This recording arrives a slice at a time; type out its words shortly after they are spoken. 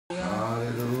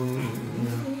Hallelujah.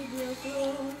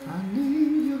 I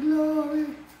need your glory.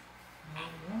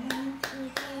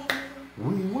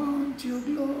 We want your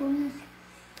glory.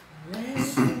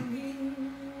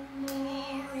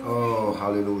 Oh,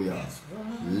 hallelujah.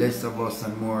 Less of us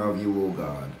and more of you, oh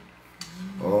God.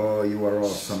 Oh, you are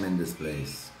awesome in this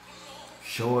place.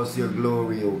 Show us your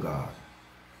glory, oh God.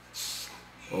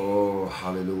 Oh,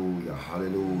 hallelujah,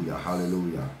 hallelujah,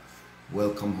 hallelujah.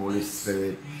 Welcome, Holy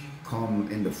Spirit. Come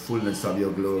in the fullness of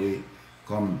your glory.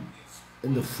 Come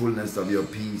in the fullness of your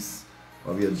peace,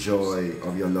 of your joy,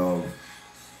 of your love.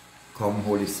 Come,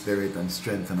 Holy Spirit, and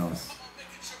strengthen us.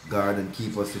 Guard and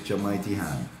keep us with your mighty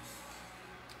hand.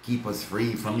 Keep us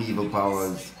free from evil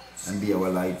powers and be our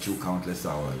light through countless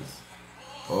hours.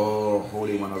 Oh,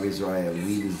 Holy One of Israel,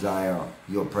 we desire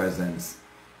your presence.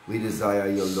 We desire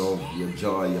your love, your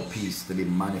joy, your peace to be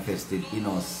manifested in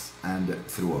us and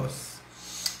through us.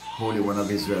 Holy One of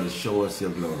Israel, show us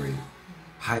your glory.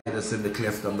 Hide us in the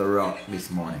cleft of the rock this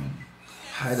morning.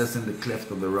 Hide us in the cleft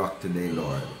of the rock today,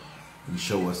 Lord, and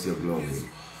show us your glory.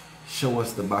 Show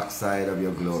us the backside of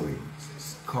your glory.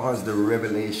 Cause the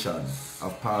revelation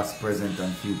of past, present,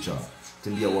 and future to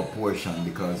be our portion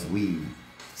because we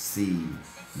see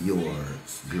your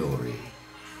glory.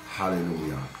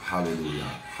 Hallelujah,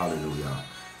 hallelujah, hallelujah.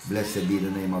 Blessed be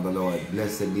the name of the Lord.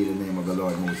 Blessed be the name of the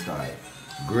Lord Most High.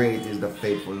 Great is the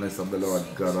faithfulness of the Lord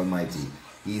God Almighty,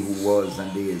 he who was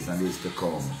and is to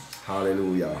come.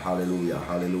 Hallelujah, hallelujah,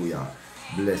 hallelujah.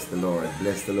 Bless the Lord,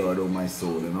 O my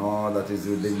soul, and all that is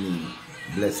within me.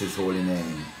 Bless his holy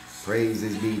name.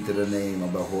 Praises be to the name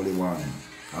of the Holy One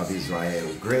of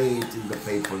Israel. Great is the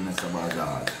faithfulness of our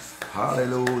God.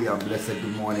 Hallelujah. Blessed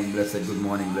good morning, blessed good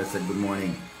morning, blessed good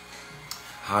morning.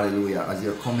 Hallelujah. As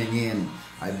you're coming in,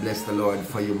 I bless the Lord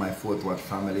for you, my Fourth Watch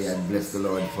family. I bless the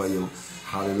Lord for you.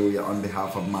 Hallelujah. On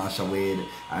behalf of Pastor Wade,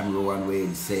 I'm Rowan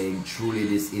Wade saying, truly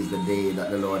this is the day that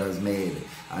the Lord has made,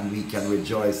 and we can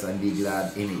rejoice and be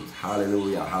glad in it.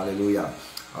 Hallelujah. Hallelujah.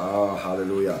 Oh,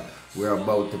 hallelujah. We're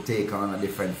about to take on a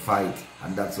different fight,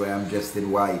 and that's why I'm dressed in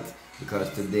white,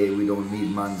 because today we don't need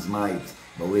man's might,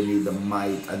 but we need the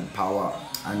might and power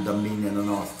and dominion and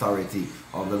authority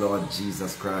of the Lord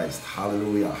Jesus Christ.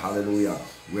 Hallelujah, hallelujah.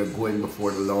 We're going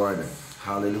before the Lord,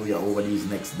 hallelujah, over these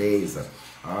next days,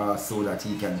 so that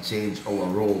he can change our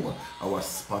robe, our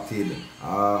spotted,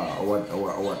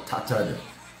 our tattered,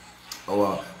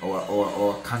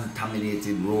 our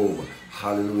contaminated robe,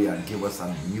 hallelujah, and give us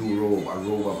a new robe, a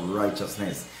robe of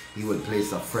righteousness. He will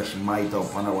place a fresh mitre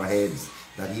upon our heads,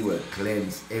 that he will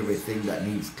cleanse everything that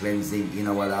needs cleansing in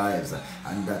our lives,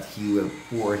 and that he will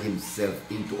pour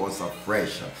himself into us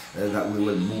afresh, that we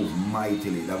will move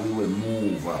mightily, that we will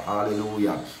move,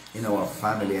 hallelujah, in our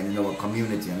family and in our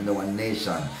community and in our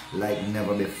nation like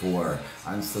never before.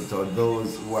 And so to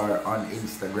those who are on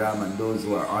Instagram and those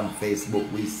who are on Facebook,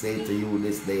 we say to you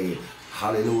this day,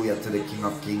 hallelujah to the King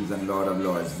of Kings and Lord of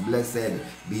Lords. Blessed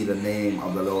be the name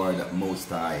of the Lord Most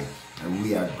High. And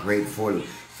we are grateful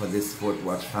for this Fourth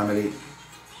Watch family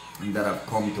that have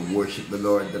come to worship the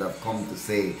Lord, that have come to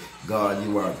say, God,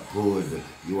 you are good,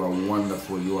 you are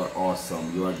wonderful, you are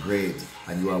awesome, you are great,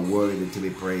 and you are worthy to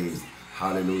be praised.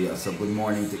 Hallelujah. So good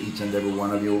morning to each and every one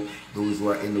of you, those who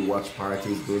are in the watch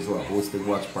parties, those who are hosting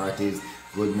watch parties.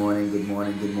 Good morning, good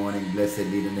morning, good morning. Blessed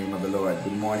be the name of the Lord.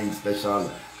 Good morning, special,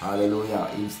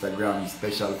 hallelujah, Instagram,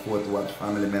 special Fourth Watch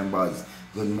family members.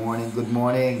 Good morning, good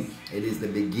morning. It is the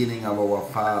beginning of our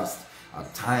fast, a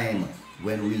time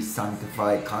when we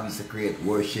sanctify, consecrate,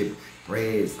 worship,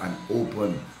 praise, and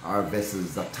open our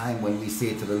vessels. A time when we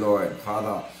say to the Lord,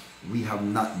 Father, we have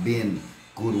not been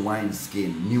good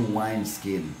wineskin, new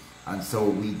wineskin. And so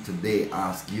we today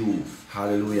ask you,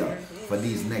 hallelujah, for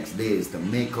these next days to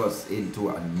make us into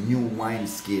a new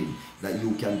wineskin, that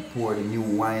you can pour the new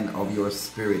wine of your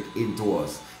spirit into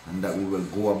us, and that we will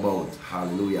go about,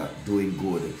 hallelujah, doing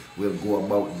good. We'll go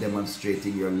about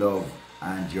demonstrating your love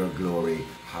and your glory.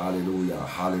 Hallelujah,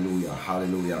 hallelujah,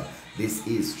 hallelujah. This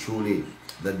is truly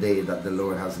the day that the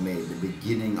Lord has made, the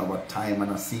beginning of a time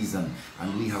and a season,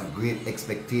 and we have great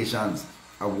expectations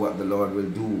of what the Lord will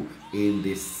do in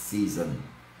this season.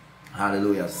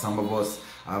 Hallelujah. Some of us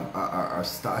are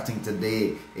starting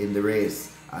today in the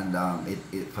race, and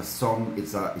for some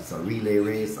it's a relay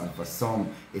race, and for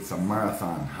some it's a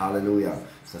marathon. Hallelujah.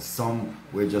 So some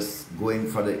we're just going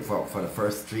for the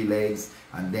first 3 legs,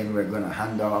 and then we're gonna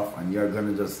hand off, and you're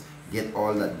gonna just get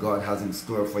all that God has in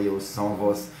store for you. Some of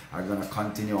us are gonna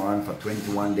continue on for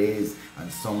 21 days,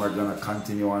 and some are gonna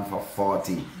continue on for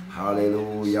 40.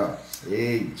 Hallelujah.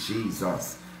 Hey,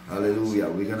 Jesus. Hallelujah.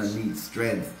 We're gonna need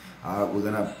strength. We're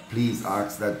gonna please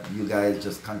ask that you guys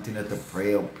just continue to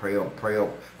pray up.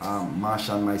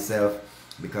 Marsha and myself,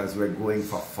 because we're going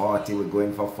for 40. We're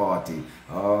going for 40.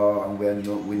 Oh, and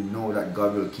we know that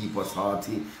God will keep us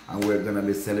hearty, and we're going to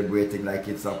be celebrating like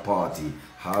it's a party.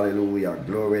 Hallelujah.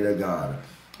 Glory to God.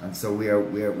 And so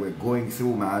we're going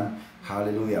through, man.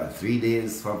 Hallelujah. 3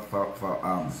 days for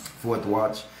fourth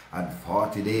watch and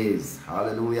 40 days.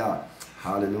 Hallelujah.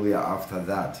 Hallelujah. After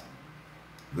that,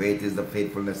 great is the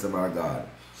faithfulness of our God.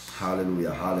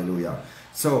 Hallelujah. Hallelujah.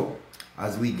 So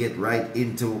as we get right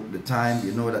into the time,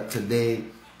 you know that today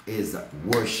is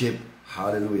worship.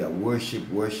 Hallelujah. Worship,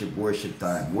 worship, worship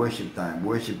time. Worship time,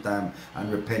 worship time,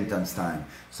 and repentance time.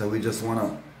 So we just want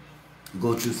to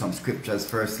go through some scriptures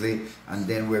firstly, and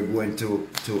then we're going to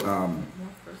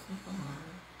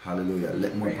hallelujah.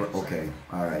 Let more. Okay.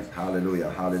 All right. Hallelujah.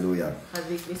 Hallelujah.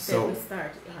 We said we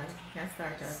start. Can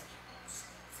start at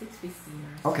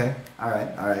 6:15. Okay. All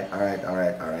right. All right. All right. All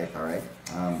right. All right. All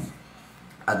right.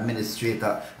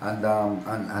 Administrator and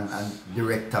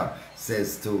director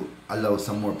says to allow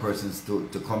some more persons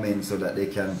to come in so that they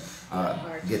can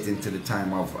get into the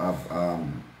time of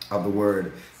the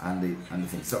word and the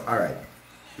thing. So all right,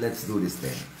 let's do this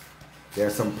then. There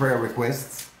are some prayer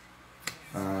requests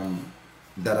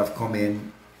that have come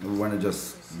in. We want to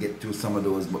just get through some of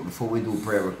those, but before we do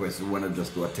prayer requests, we want to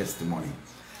just do a testimony.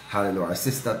 Hallelujah. Our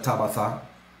sister Tabata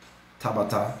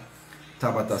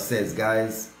says,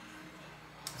 guys,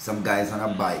 some guys on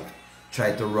a bike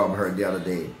tried to rob her the other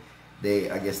day.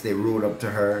 I guess they rode up to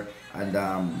her, and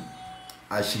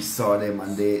as she saw them,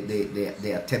 and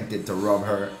they attempted to rob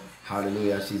her.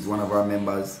 Hallelujah. She's one of our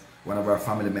members, one of our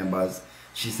family members.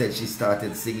 She said she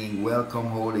started singing "Welcome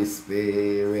Holy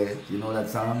Spirit." You know that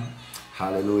song?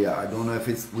 Hallelujah. I don't know if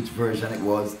it's which version it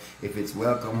was. If it's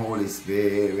 "Welcome Holy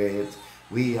Spirit,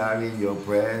 we are in your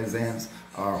presence.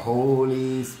 Our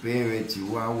Holy Spirit,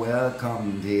 you are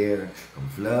welcomed here. Come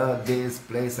flood this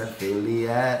place and fill the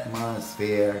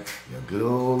atmosphere. Your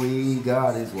glory,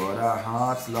 God, is what our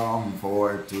hearts long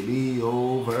for, to be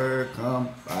overcome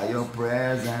by your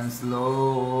presence,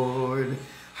 Lord.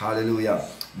 Hallelujah.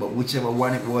 But whichever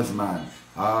one it was, man,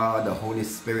 the Holy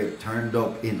Spirit turned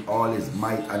up in all his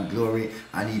might and glory,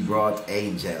 and he brought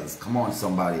angels. Come on,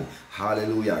 somebody.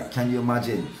 Hallelujah. Can you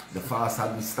imagine? The fast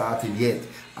hadn't started yet,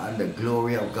 and the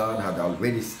glory of God had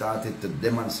already started to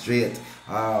demonstrate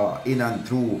in and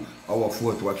through our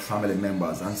Fourth Watch family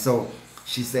members. And so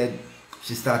she said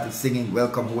she started singing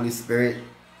 "Welcome Holy Spirit,"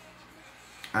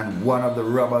 and one of the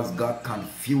robbers got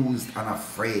confused and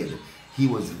afraid. He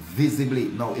was visibly,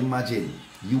 now imagine,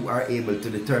 you are able to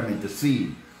determine, to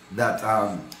see that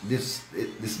this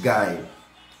guy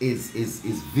is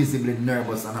visibly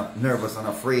nervous and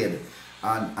afraid,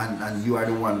 and you are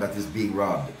the one that is being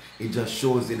robbed. It just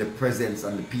shows you the presence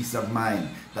and the peace of mind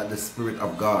that the Spirit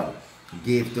of God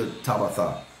gave to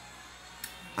Tabitha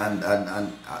and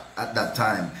at that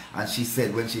time. And she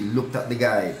said when she looked at the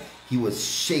guy, he was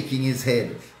shaking his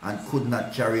head and could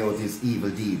not carry out his evil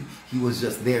deed. He was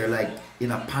just there like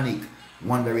in a panic,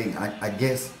 wondering. I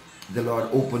guess the Lord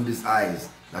opened his eyes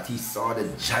that he saw the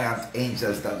giant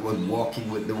angels that was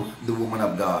walking with the woman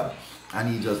of God. And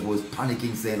he just was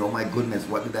panicking, saying, "Oh my goodness,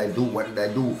 what did I do? What did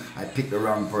I do? I picked the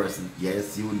wrong person."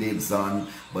 Yes, you did, son,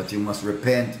 but you must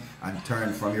repent and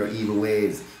turn from your evil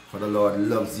ways. For the Lord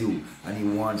loves you, and he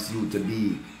wants you to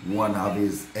be one of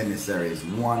his emissaries,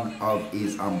 one of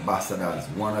his ambassadors,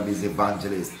 one of his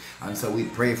evangelists. And so we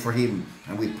pray for him,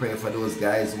 and we pray for those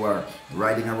guys who are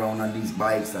riding around on these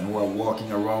bikes and who are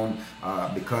walking around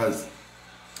because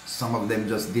some of them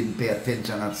just didn't pay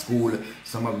attention at school.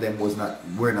 Some of them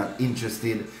were not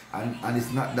interested. And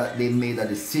it's not that they made a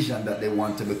decision that they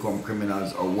want to become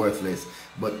criminals or worthless,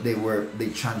 but they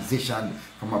transitioned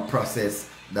from a process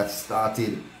that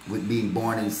started with being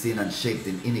born in sin and shaped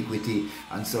in iniquity.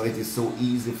 And so it is so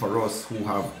easy for us who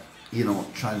have,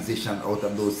 transitioned out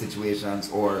of those situations,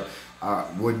 or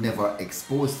were never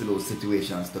exposed to those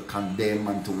situations, to condemn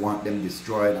and to want them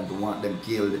destroyed and to want them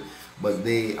killed. But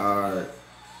they are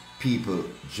people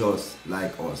just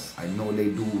like us. I know they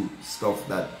do stuff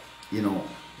that,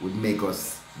 would make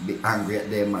us be angry at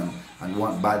them and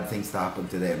want bad things to happen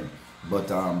to them. But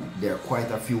there are quite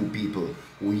a few people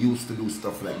who used to do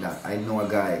stuff like that. I know a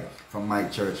guy from my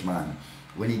church, man,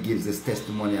 when he gives his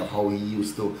testimony of how he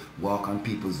used to walk on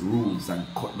people's roofs and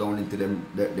cut down into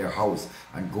their house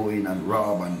and go in and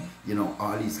rob and,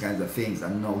 all these kinds of things.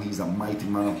 And now he's a mighty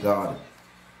man of God.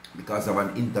 because of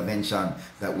an intervention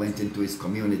that went into his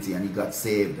community, and he got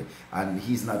saved. And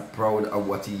he's not proud of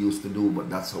what he used to do, but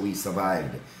that's how he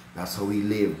survived. That's how he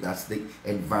lived. That's the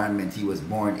environment he was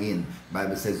born in.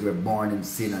 Bible says we're born in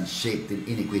sin and shaped in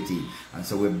iniquity. And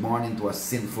so we're born into a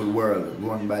sinful world,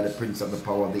 run by the prince of the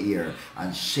power of the air,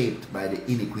 and shaped by the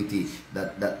iniquity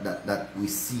that we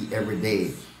see every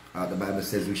day. The Bible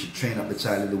says we should train up the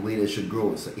child in the way they should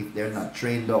grow. So if they're not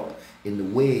trained up in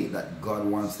the way that God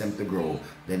wants them to grow,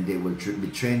 then they will be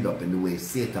trained up in the way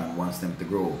Satan wants them to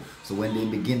grow. So when they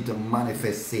begin to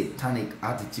manifest satanic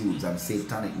attitudes and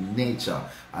satanic nature,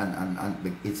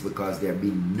 and it's because they're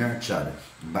being nurtured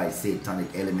by satanic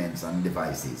elements and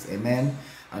devices. Amen.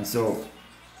 And so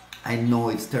I know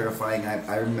it's terrifying.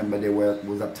 I remember there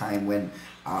was a time when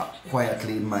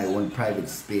quietly in my own private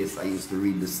space, I used to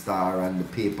read the Star and the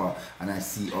paper, and I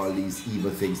see all these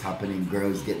evil things happening,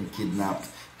 girls getting kidnapped,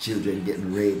 children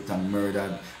getting raped and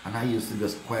murdered, and I used to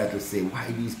just quietly say,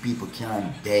 why these people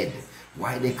can't dead?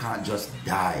 Why they can't just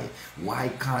die? Why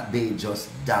can't they just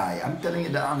die? I'm telling you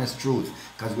the honest truth,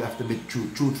 because we have to be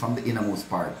truth from the innermost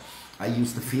part. I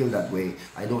used to feel that way.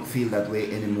 I don't feel that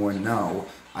way anymore now.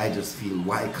 I just feel,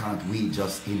 why can't we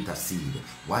just intercede?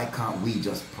 Why can't we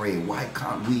just pray? Why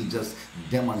can't we just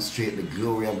demonstrate the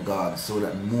glory of God so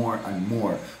that more and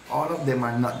more, all of them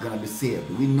are not going to be saved?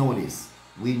 We know this.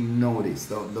 We know this.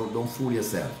 Don't fool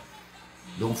yourself.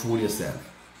 Don't fool yourself.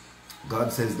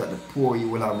 God says that the poor you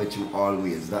will have with you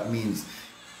always. That means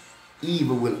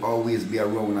evil will always be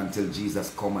around until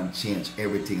Jesus come and change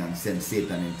everything and send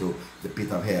Satan into the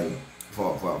pit of hell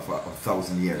for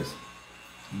 1,000 years.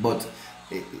 But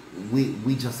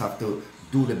we just have to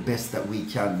do the best that we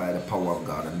can by the power of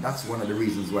God. And that's one of the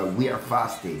reasons why we are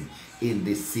fasting in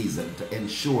this season, to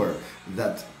ensure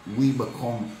that we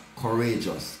become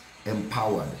courageous,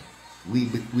 empowered. We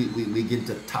begin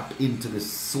to tap into the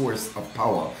source of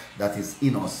power that is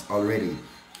in us already,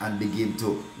 and begin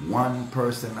to, one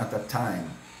person at a time,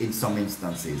 in some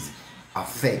instances,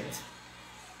 affect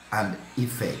and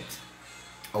effect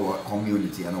our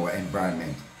community and our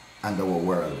environment and our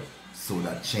world, so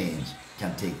that change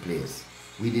can take place.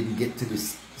 We didn't get to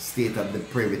this state of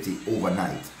depravity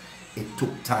overnight. It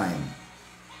took time.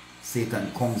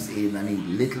 Satan comes in and he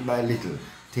little by little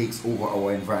takes over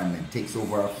our environment, takes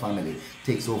over our family,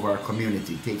 takes over our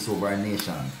community, takes over our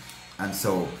nation. And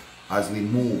so as we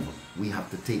move, we have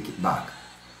to take it back,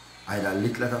 either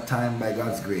little at a time by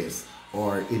God's grace,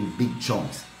 or in big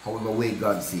chunks, however way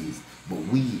God sees. But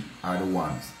we are the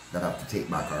ones that have to take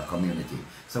back our community.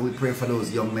 So we pray for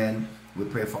those young men. We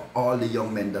pray for all the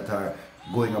young men that are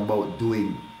going about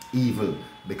doing evil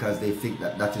because they think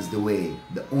that that is the way,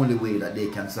 the only way that they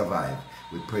can survive.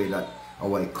 We pray that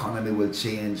our economy will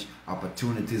change,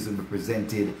 opportunities will be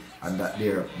presented, and that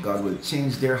God will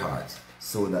change their hearts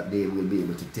so that they will be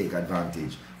able to take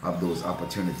advantage of those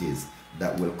opportunities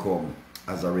that will come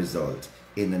as a result,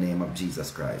 in the name of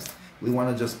Jesus Christ. We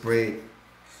want to just pray.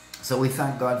 So we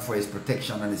thank God for his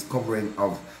protection and his covering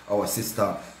of our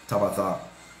sister Tabitha,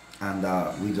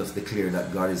 and we just declare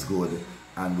that God is good,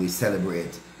 and we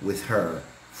celebrate with her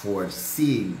for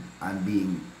seeing and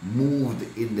being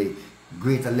moved in the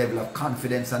greater level of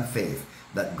confidence and faith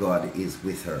that God is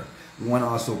with her. We want to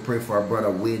also pray for our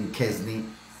brother Wayne Kesney.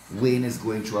 Wayne is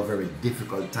going through a very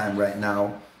difficult time right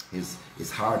now. His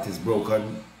heart is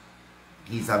broken.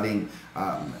 He's having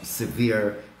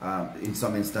severe, in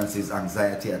some instances,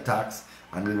 anxiety attacks,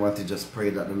 and we want to just pray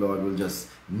that the Lord will just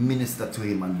minister to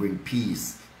him and bring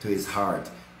peace to his heart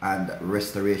and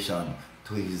restoration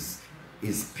to his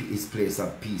place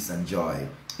of peace and joy,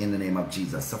 in the name of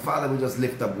Jesus. So Father, we just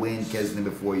lift up Wayne Kesney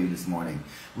before you this morning.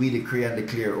 We decree and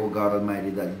declare, O God Almighty,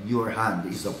 that your hand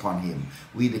is upon him.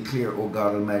 We declare, O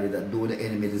God Almighty, that though the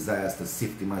enemy desires to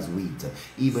sift him as wheat,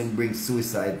 even bring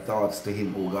suicide thoughts to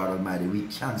him, O God Almighty, we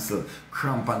cancel,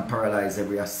 cramp and paralyze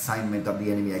every assignment of the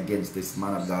enemy against this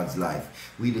man of God's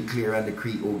life. We declare and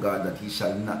decree, O God, that he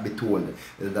shall not be told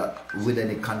that with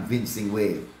any convincing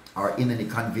way, or in any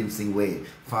convincing way,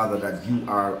 Father, that you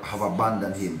have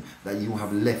abandoned him, that you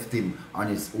have left him on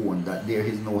his own, that there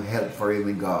is no help for him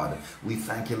in God. We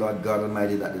thank you, Lord God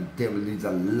Almighty, that the devil is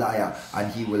a liar,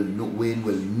 and Wayne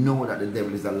will know that the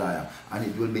devil is a liar, and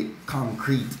it will be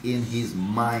concrete in his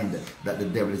mind that the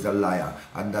devil is a liar,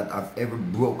 and that of every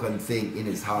broken thing in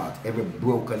his heart, every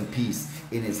broken piece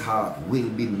in his heart will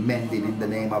be mended in the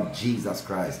name of Jesus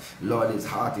Christ. Lord, his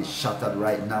heart is shattered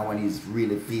right now, and he's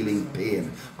really feeling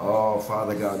pain. Oh,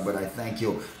 Father God, but I thank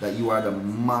you that you are the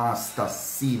master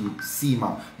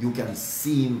seamer. You can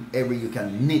seam you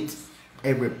can knit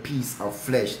every piece of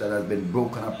flesh that has been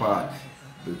broken apart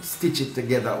Stitch it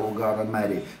together, oh God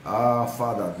Almighty. Ah,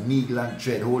 Father, needle and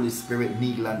thread, Holy Spirit,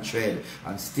 needle and thread,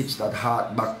 and stitch that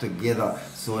heart back together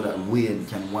so that Wayne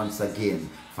can once again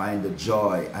find the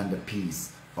joy and the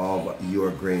peace of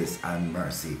your grace and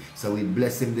mercy. So we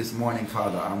bless him this morning,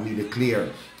 Father, and we declare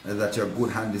that your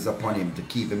good hand is upon him to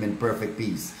keep him in perfect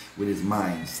peace with his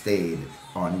mind stayed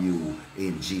on you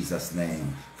in Jesus'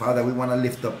 name. Father, we want to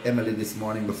lift up Emily this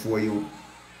morning before you.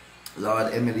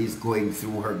 Lord, Emily is going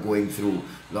through.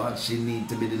 Lord, she needs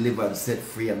to be delivered, set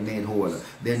free, and made whole.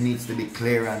 There needs to be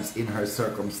clearance in her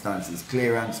circumstances.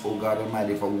 Clearance, oh God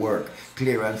Almighty, for work.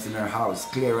 Clearance in her house.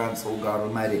 Clearance, oh God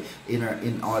Almighty,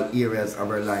 in all areas of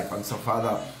her life. And so,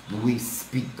 Father, we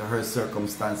speak to her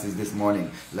circumstances this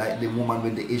morning. Like the woman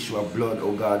with the issue of blood,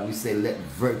 oh God, we say, let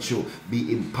virtue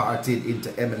be imparted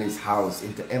into Emily's house,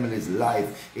 into Emily's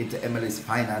life, into Emily's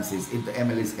finances, into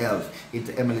Emily's health,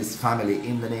 into Emily's family,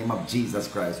 in the name of Jesus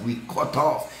Christ. We cut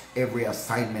off every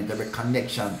assignment, every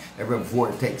connection, every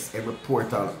vortex, every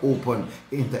portal open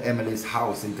into Emily's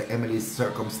house, into Emily's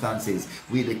circumstances.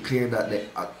 We declare that the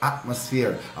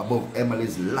atmosphere above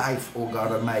Emily's life, oh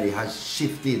God Almighty, has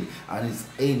shifted, and its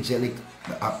angelic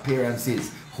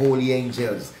appearances, holy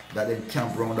angels that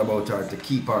encamp round about her to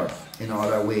keep her in all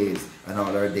her ways and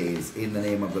all her days, in the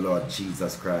name of the Lord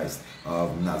Jesus Christ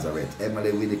of Nazareth.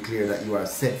 Emily, we declare that you are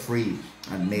set free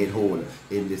and made whole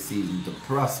in this season, to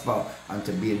prosper and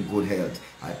to be in good health.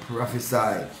 I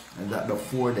prophesy that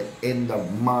before the end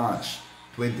of March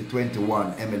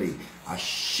 2021, Emily, a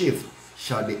shift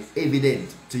shall be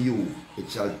evident to you. It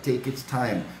shall take its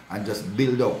time and just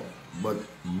build up. But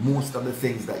most of the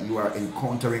things that you are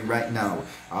encountering right now,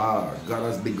 God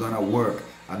has begun a work.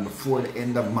 And before the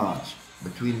end of March,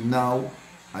 between now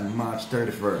and March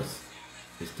 31st,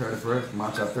 it's 31st,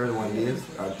 March of 31 days,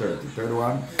 or 30,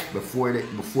 31,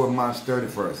 before March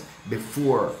 31st,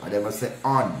 before, I never say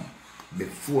on,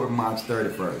 before March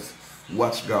 31st,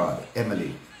 watch God,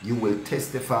 Emily, you will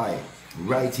testify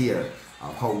right here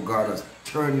of how God has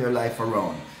turned your life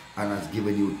around and has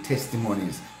given you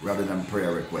testimonies rather than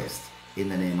prayer requests, in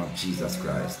the name of Jesus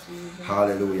Christ.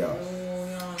 Hallelujah.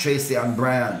 Tracy and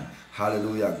Brian,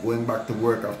 hallelujah, going back to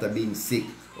work after being sick.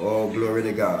 Oh, glory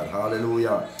to God.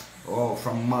 Hallelujah. Oh,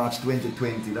 from March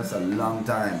 2020, that's a long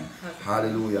time.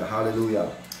 Hallelujah,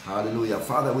 hallelujah, hallelujah.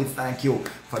 Father, we thank you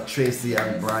for Tracy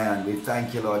and Brian. We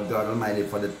thank you, Lord God Almighty,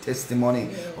 for the testimony.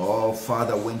 Oh,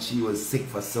 Father, when she was sick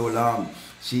for so long,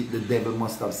 the devil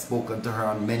must have spoken to her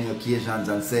on many occasions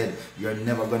and said, you're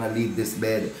never going to leave this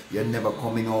bed. You're never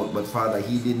coming out. But Father,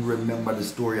 he didn't remember the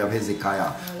story of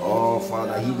Hezekiah. Oh,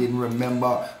 Father, he didn't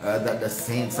remember that the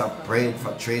saints have prayed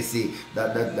for Tracy,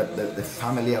 that the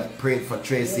family have prayed for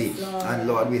Tracy. And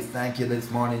Lord, we thank you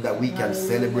this morning that we can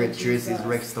celebrate Tracy's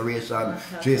restoration,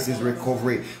 Tracy's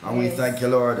recovery. And we thank you,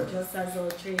 Lord,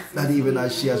 that even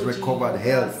as she has recovered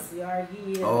health,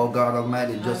 oh God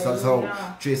Almighty, just as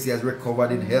how Tracy has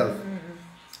recovered in health,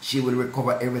 she will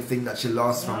recover everything that she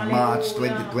lost from March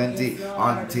 2020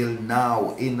 until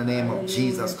now, in the name of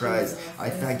Jesus Christ.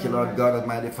 I thank you, Lord God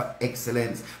Almighty, for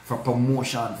excellence, for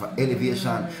promotion, for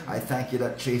elevation. I thank you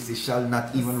that Tracy shall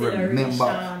not even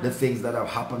remember the things that have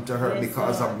happened to her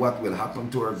because of what will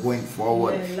happen to her going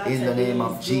forward, in the name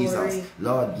of Jesus.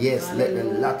 Lord, yes, let the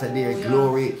latter day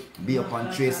glory be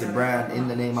upon Tracy Brand, in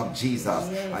the name of Jesus.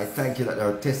 I thank you that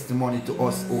her testimony to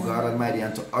us, oh God Almighty,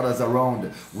 and to others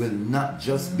around will not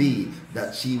just be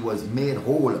that she was made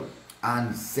whole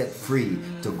and set free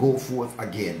to go forth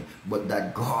again, but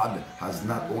that God has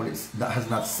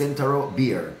not sent her out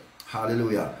there,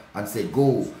 hallelujah, and say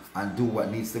go and do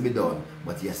what needs to be done,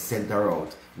 but he has sent her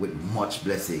out with much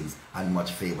blessings and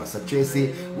much favor. So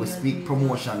Tracy, we speak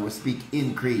promotion, we speak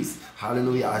increase,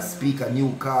 hallelujah. I speak a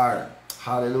new car,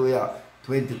 hallelujah.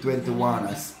 2021,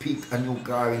 I speak a new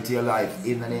car into your life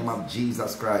in the name of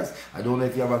Jesus Christ. I don't know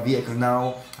if you have a vehicle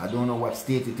now. I don't know what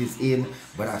state it is in,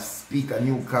 but I speak a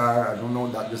new car. I don't know,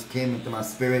 that just came into my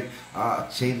spirit, a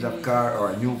change of car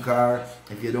or a new car.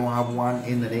 If you don't have one,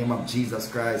 in the name of Jesus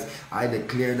Christ, I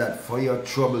declare that for your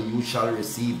trouble you shall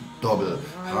receive double.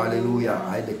 Hallelujah.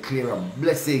 I declare a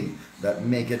blessing that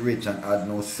make it rich and add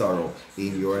no sorrow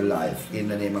in your life, in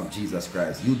the name of Jesus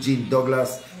Christ. Eugene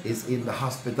Douglas is in the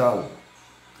hospital.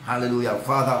 Hallelujah.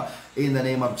 Father, in the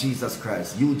name of Jesus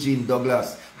Christ. Eugene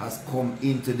Douglas has come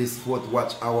into this fourth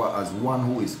watch hour as one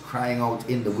who is crying out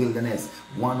in the wilderness,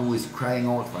 one who is crying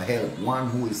out for help, one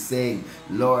who is saying,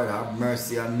 Lord, have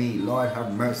mercy on me. Lord,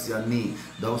 have mercy on me.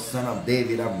 Thou Son of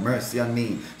David, have mercy on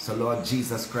me. So Lord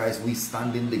Jesus Christ, we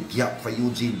stand in the gap for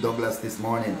Eugene Douglas this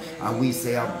morning, and we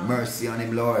say, have mercy on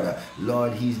him, Lord.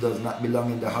 Lord, he does not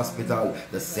belong in the hospital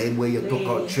the same way you took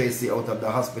out Tracy out of the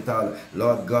hospital.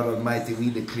 Lord God Almighty, we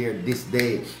declare this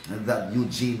day that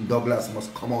Eugene Douglas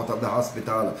must come out of the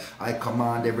hospital. I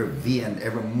command every vein,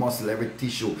 every muscle, every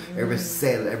tissue, every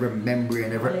cell, every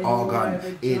membrane, every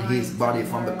organ in his body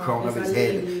from the crown of his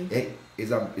head.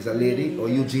 Is a lady or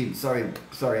Eugene? Sorry,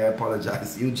 I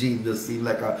apologize. Eugene just seemed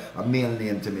like a male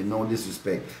name to me. No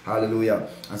disrespect. Hallelujah.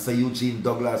 And so Eugene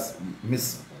Douglas,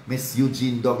 Miss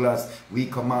Eugene Douglas, we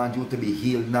command you to be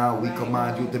healed now. We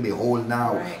command you to be whole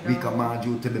now. We command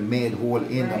you to be made whole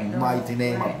in the mighty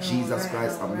name of Jesus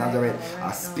Christ of Nazareth.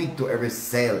 I speak to every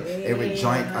cell, every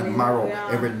joint and marrow,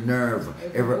 every nerve,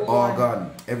 every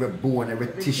organ, every bone, every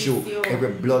tissue,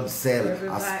 every blood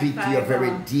cell. I speak to your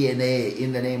very DNA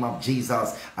in the name of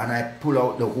Jesus, and I pull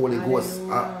out the Holy Ghost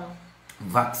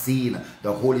vaccine,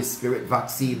 the Holy Spirit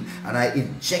vaccine, and I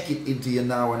inject it into you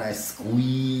now, and I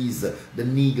squeeze the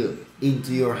needle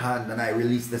into your hand, and I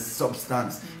release the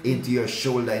substance into your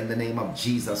shoulder in the name of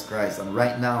Jesus Christ. And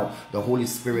right now the Holy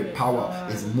Spirit power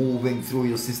is moving through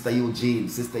you, Sister Eugene,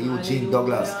 Sister Eugene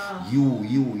Douglas.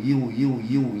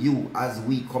 You, as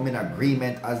we come in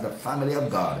agreement as the family of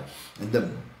God, and the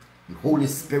Holy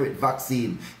Spirit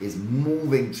vaccine is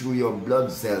moving through your blood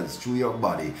cells, through your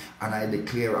body, and I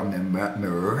declare a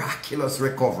miraculous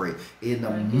recovery in the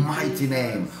mighty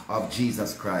name of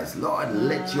Jesus Christ. Lord,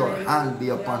 let your hand be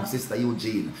upon Sister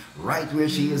Eugene right where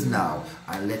she is now,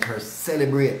 and let her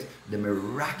celebrate the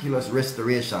miraculous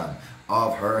restoration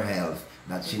of her health,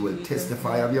 that she will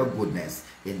testify of your goodness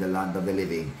in the land of the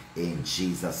living, in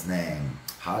Jesus' name.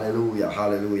 Hallelujah,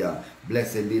 hallelujah.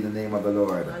 Blessed be the name of the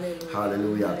Lord. Hallelujah.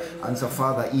 Hallelujah. And so,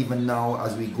 Father, even now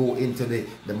as we go into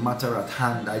the matter at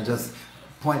hand, I just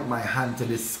point my hand to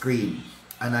this screen,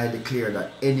 and I declare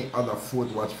that any other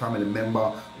Fourth Watch family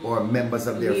member or members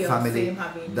of their family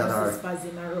that are,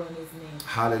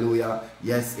 hallelujah,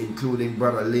 yes, including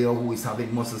Brother Leo, who is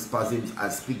having muscle spasms, I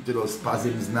speak to those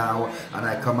spasms now, and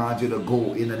I command you to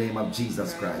go in the name of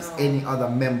Jesus Christ. Any other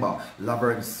member,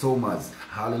 Laverne Somas,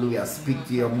 hallelujah, I speak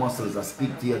to your muscles, I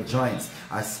speak to your joints,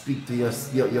 I speak to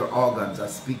your organs, I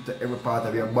speak to every part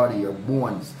of your body, your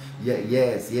bones,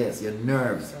 yes, your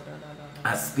nerves,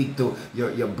 I speak to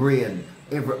your brain,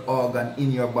 every organ in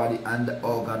your body and the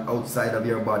organ outside of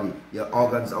your body, your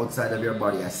organs outside of your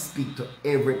body. I speak to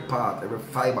every part, every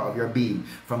fiber of your being,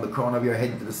 from the crown of your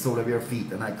head to the sole of your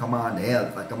feet, and I command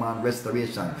health, I command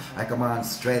restoration, I command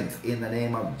strength in the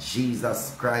name of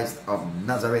Jesus Christ of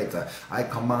Nazareth. I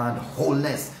command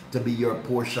wholeness to be your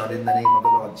portion in the name of the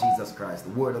Lord Jesus Christ.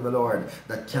 The word of the Lord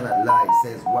that cannot lie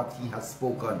says, what he has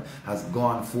spoken has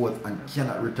gone forth and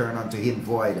cannot return unto him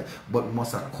void, but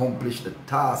must accomplish the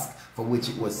task for which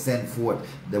it was sent forth.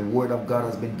 The word of God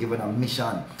has been given a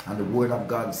mission, and the word of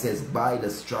God says, by the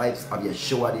stripes of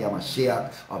Yeshua the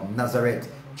Mashiach of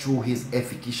Nazareth, through his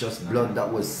efficacious blood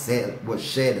that was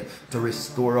shed to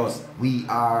restore us, we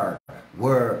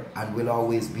were and will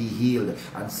always be healed.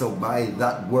 And so by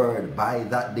that word, by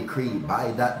that decree,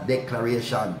 by that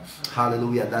declaration,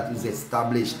 hallelujah, that is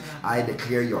established, I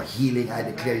declare your healing, I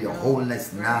declare your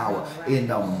wholeness now in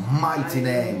the mighty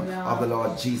name of the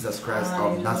Lord Jesus Christ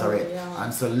of Nazareth.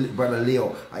 And so, Brother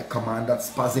Leo, I command that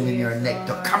spasm in your neck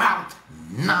to come out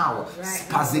now.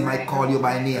 Spasm, I call you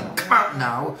by name, come out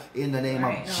now in the name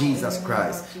of Jesus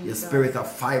Christ. Your spirit of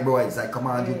fibroids, I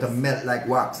command you to melt like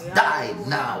wax. Die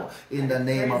now in the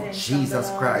name of Jesus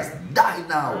Christ. Die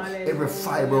now. Every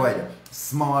fibroid,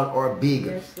 small or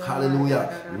big,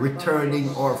 hallelujah,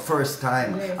 returning or first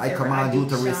time, I command you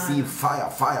to receive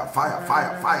fire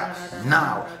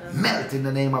now. Melt in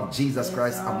the name of Jesus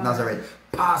Christ of Nazareth.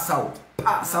 Pass out.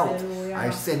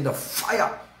 I send the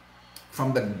fire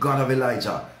from the God of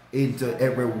Elijah into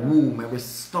every womb, every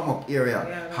stomach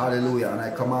area, hallelujah, and I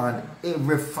command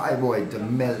every fibroid to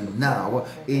melt now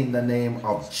in the name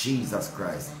of Jesus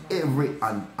Christ. Every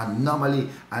anomaly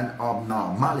and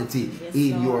abnormality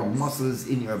in your muscles,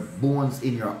 in your bones,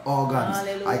 in your organs,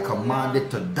 I command it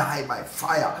to die by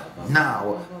fire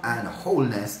now, and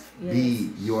wholeness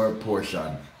be your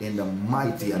portion in the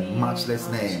mighty and matchless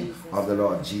name of the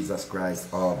Lord Jesus Christ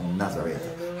of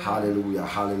Nazareth. Hallelujah,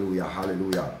 hallelujah,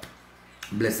 hallelujah.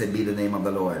 Blessed be the name of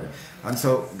the Lord. And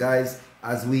so, guys,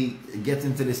 as we get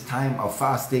into this time of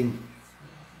fasting,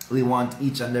 we want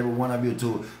each and every one of you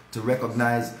to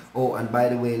recognize. Oh, and by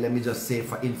the way, let me just say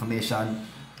for information,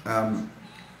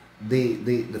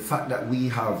 the fact that we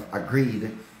have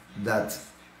agreed that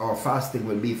our fasting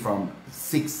will be from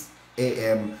 6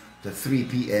 a.m. to 3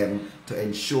 p.m. to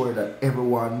ensure that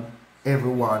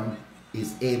everyone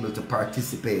is able to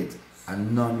participate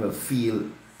and none will feel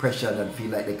pressured and feel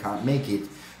like they can't make it.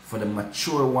 For the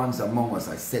mature ones among us,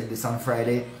 I said this on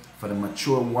Friday, for the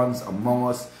mature ones among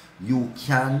us, you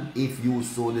can, if you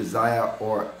so desire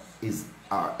or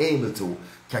are able to,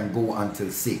 can go until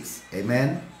 6.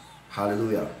 Amen.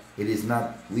 Hallelujah. It is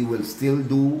not, we will still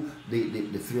do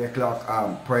the 3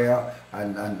 o'clock prayer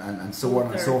and so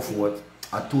on and so forth.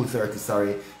 At 2:30,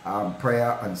 sorry,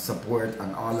 prayer and support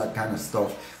and all that kind of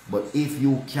stuff. But if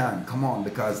you can, come on,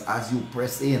 because as you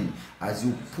press in, as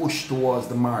you push towards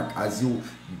the mark, as you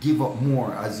give up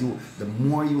more, the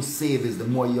more you save is the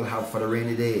more you'll have for the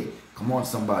rainy day. Come on,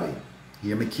 somebody,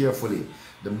 hear me carefully.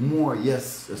 The more,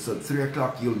 yes, so 3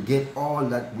 o'clock you'll get all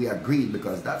that we agreed,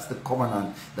 because that's the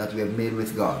covenant that we have made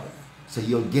with God. So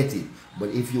you'll get it.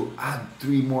 But if you add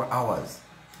 3 more hours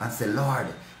and say, Lord,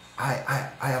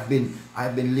 I've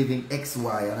been living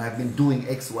XY and I've been doing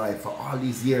XY for all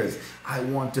these years. I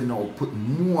want to now put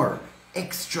more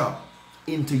extra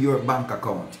into your bank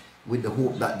account with the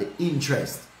hope that the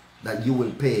interest that you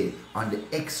will pay on the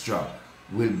extra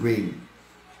will bring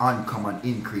uncommon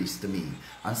increase to me.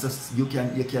 And so you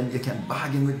can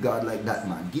bargain with God like that,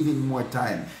 man. Give him more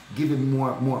time, give him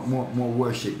more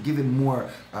worship, give him more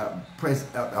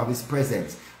of his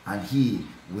presence, and he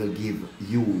will give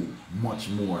you much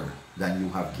more than you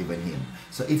have given him.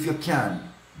 So if you can,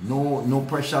 no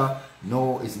pressure,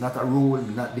 no, it's not a rule, we're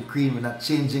not decreeing, we're not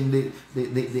changing the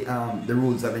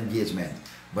rules of engagement.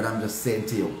 But I'm just saying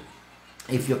to you,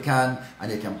 if you can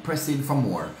and you can press in for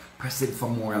more, press it for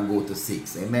more and go to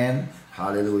 6. Amen.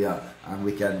 Hallelujah. And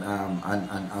we can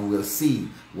and we'll see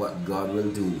what God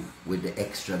will do with the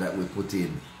extra that we put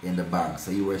in the bank.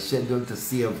 So you were scheduled to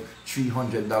save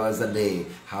 $300 a day.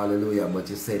 Hallelujah. But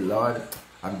you say, Lord,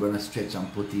 I'm going to stretch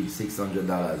and put in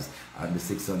 $600, and the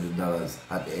 $600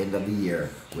 at the end of the year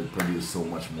will produce so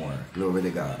much more. Glory to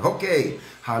God. Okay.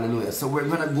 Hallelujah. So we're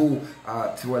going to go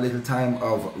through a little time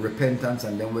of repentance,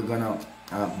 and then we're going to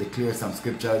declare some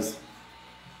scriptures.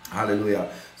 Hallelujah.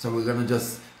 So we're going to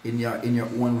just, in your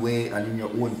own way and in your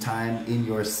own time, in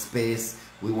your space,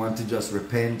 we want to just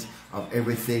repent of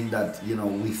everything that, you know,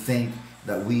 we think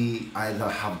that we either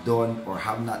have done or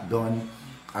have not done.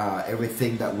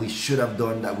 Everything that we should have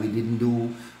done that we didn't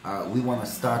do. We want to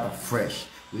start afresh.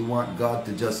 We want God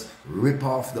to just rip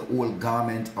off the old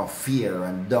garment of fear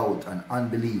and doubt and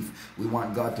unbelief. We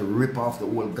want God to rip off the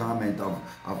old garment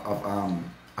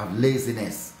of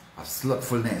laziness, of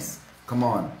slothfulness. Come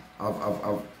on,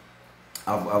 of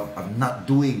not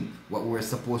doing what we're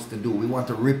supposed to do. We want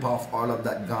to rip off all of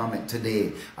that garment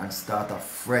today and start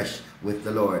afresh with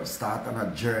the Lord. Start on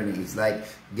a journey. It's like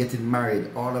getting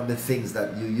married. All of the things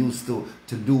that you used to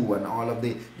do, and all of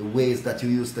the ways that you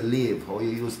used to live, how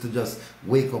you used to just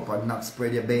wake up and not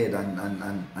spread your bed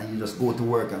and you just go to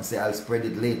work and say, I'll spread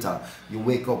it later. You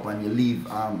wake up and you leave,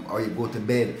 or you go to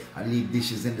bed and leave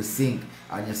dishes in the sink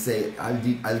and you say, I'll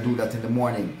do that in the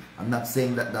morning. I'm not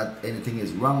saying that anything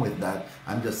is wrong with that.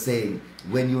 I'm just saying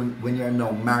when you're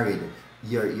now married,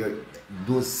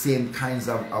 those same kinds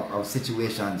of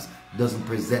situations doesn't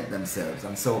present themselves.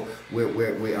 And so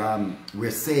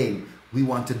we're saying we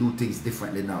want to do things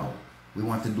differently now. We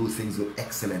want to do things with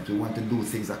excellence. We want to do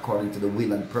things according to the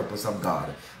will and purpose of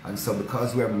God. And so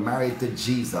because we're married to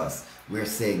Jesus, we're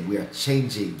saying we are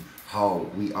changing how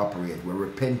we operate. We're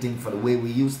repenting for the way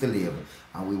we used to live,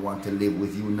 and we want to live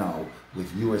with you now,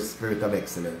 with your spirit of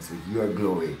excellence, with your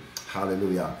glory.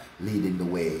 Hallelujah. Leading the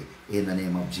way in the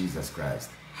name of Jesus Christ.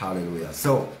 Hallelujah.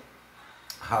 So,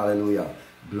 hallelujah.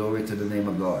 Glory to the name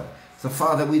of God. So,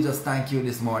 Father, we just thank you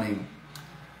this morning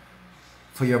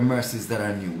for your mercies that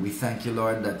are new. We thank you,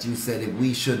 Lord, that you said if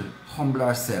we should humble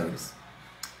ourselves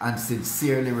and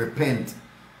sincerely repent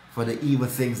for the evil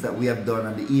things that we have done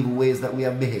and the evil ways that we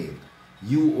have behaved,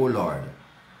 you, O Lord,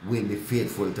 will be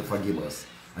faithful to forgive us.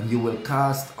 And you will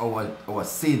cast our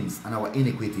sins and our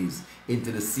iniquities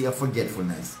into the sea of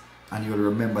forgetfulness, and you will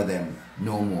remember them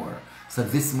no more. So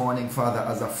this morning, Father,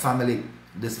 as a family,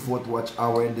 this fourth watch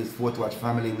hour, in this fourth watch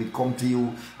family, we come to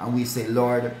you and we say,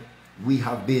 Lord, we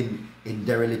have been in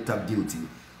derelict of duty.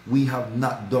 We have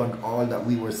not done all that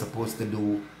we were supposed to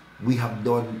do. We have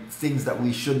done things that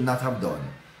we should not have done.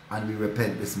 And we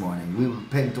repent this morning. We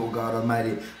repent, oh God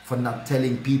Almighty, for not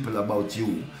telling people about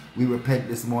you. We repent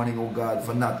this morning, oh God,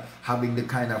 for not having the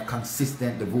kind of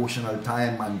consistent devotional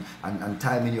time and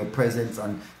time in your presence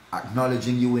and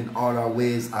acknowledging you in all our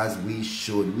ways as we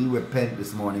should. We repent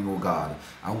this morning, oh God,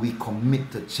 and we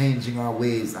commit to changing our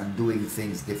ways and doing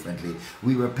things differently.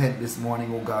 We repent this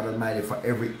morning, oh God Almighty, for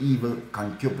every evil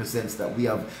concupiscence that we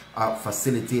have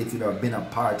facilitated or been a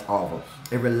part of,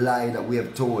 every lie that we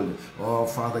have told, oh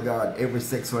Father God, every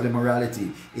sexual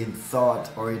immorality in thought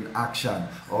or in action.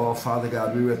 Oh Father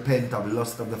God, we repent of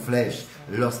lust of the flesh,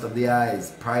 lust of the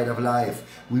eyes, pride of life.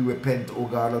 We repent, oh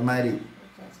God Almighty,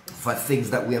 for things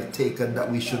that we have taken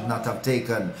that we should not have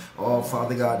taken. Oh,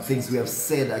 Father God, things we have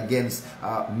said against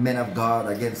men of God,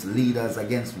 against leaders,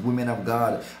 against women of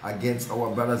God, against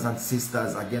our brothers and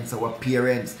sisters, against our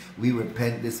parents. We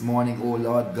repent this morning, oh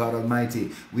Lord God Almighty.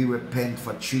 We repent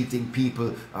for treating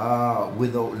people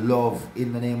without love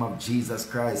in the name of Jesus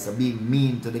Christ, and being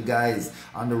mean to the guys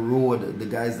on the road, the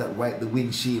guys that wipe the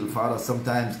windshield. Father,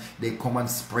 sometimes they come and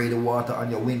spray the water on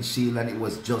your windshield and it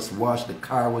was just washed, the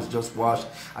car was just washed,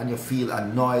 and you feel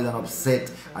annoyed and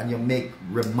upset, and you make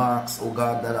remarks, oh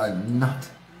God, that are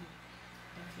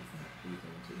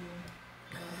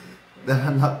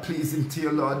not pleasing to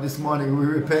you, Lord. This morning we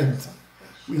repent.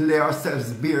 We lay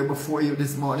ourselves bare before you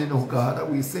this morning, oh God, and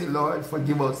we say, Lord,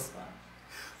 forgive us.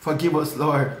 Forgive us,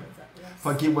 Lord.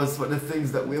 Forgive us for the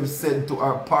things that we have said to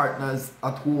our partners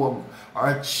at home,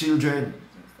 our children.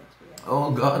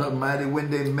 Oh God Almighty, when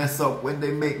they mess up, when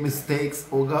they make mistakes,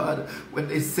 oh God, when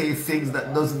they say things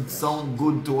that doesn't sound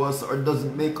good to us or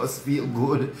doesn't make us feel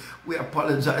good, we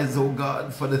apologize, oh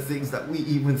God, for the things that we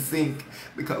even think,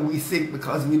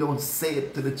 because we don't say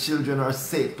it to the children or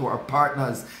say it to our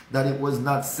partners, that it was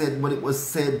not said, but it was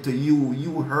said to you.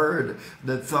 You heard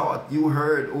the thought, you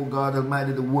heard, oh God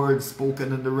Almighty, the words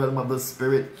spoken in the realm of the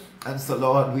Spirit. And so,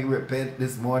 Lord, we repent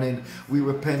this morning. We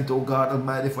repent, oh God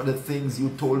Almighty, for the things you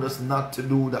told us not to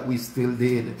do that we still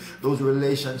did. Those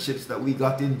relationships that we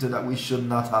got into that we should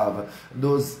not have.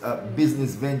 Those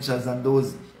business ventures and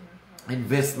those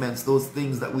investments, those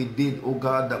things that we did, oh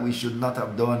God, that we should not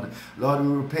have done. Lord,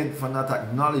 we repent for not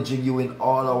acknowledging you in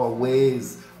all our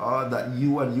ways. That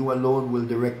you and you alone will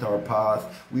direct our path.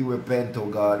 We repent, oh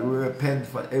God. We repent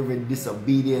for every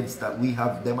disobedience that we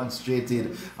have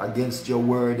demonstrated against your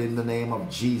word in the name of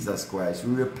Jesus Christ.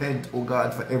 We repent, oh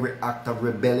God, for every act of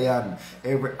rebellion.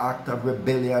 Every act of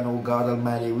rebellion, oh God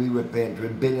Almighty, we repent.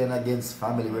 Rebellion against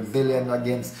family, rebellion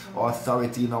against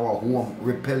authority in our home,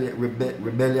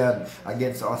 rebellion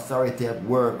against authority at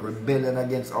work, rebellion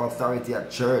against authority at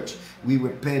church. We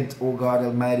repent, oh God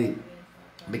Almighty,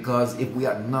 because if we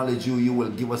acknowledge you, you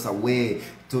will give us a way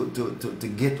to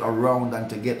get around and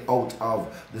to get out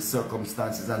of the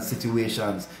circumstances and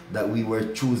situations that we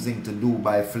were choosing to do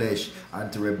by flesh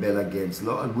and to rebel against.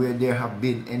 Lord, where there have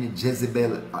been any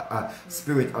Jezebel,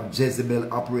 spirit of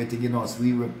Jezebel operating in us,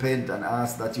 we repent and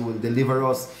ask that you will deliver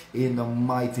us in the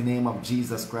mighty name of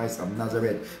Jesus Christ of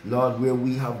Nazareth. Lord, where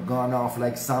we have gone off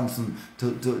like Samson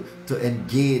to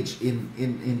engage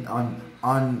in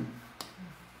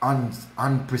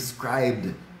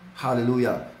unprescribed,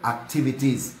 hallelujah,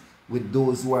 activities with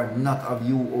those who are not of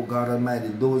you, O God Almighty,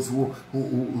 those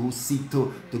who seek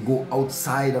to go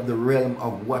outside of the realm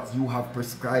of what you have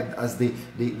prescribed as the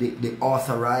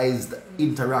authorized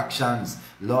interactions.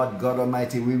 Lord God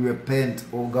Almighty, we repent,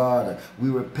 O God. We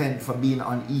repent for being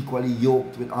unequally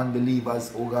yoked with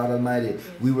unbelievers, O God Almighty.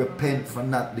 We repent for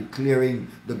not declaring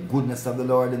the goodness of the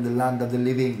Lord in the land of the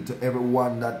living to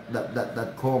everyone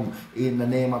that come in the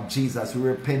name of Jesus. We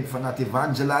repent for not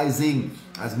evangelizing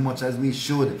as much as we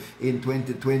should in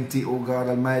 2020, O God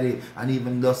Almighty, and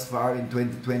even thus far in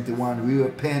 2021. We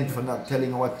repent for not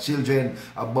telling our children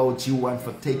about you and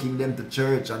for taking them to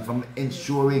church and for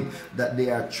ensuring that they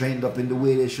are trained up in the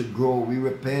way they should grow. We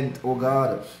repent, oh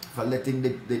God, for letting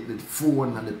the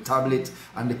phone and the tablet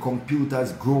and the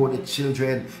computers grow the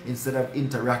children instead of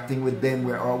interacting with them.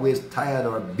 We're always tired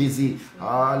or busy.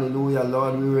 Hallelujah,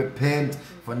 Lord. We repent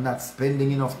for not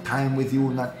spending enough time with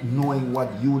you, not knowing what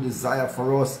you desire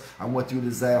for us and what you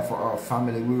desire for our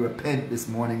family. We repent this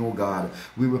morning, oh God.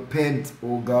 We repent,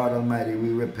 oh God Almighty. We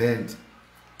repent.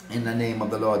 In the name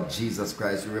of the Lord Jesus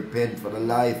Christ, we repent for the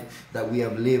life that we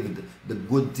have lived, the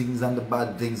good things and the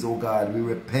bad things, oh God. We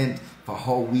repent for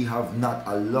how we have not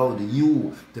allowed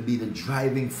you to be the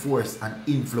driving force and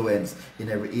influence in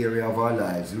every area of our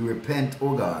lives. We repent,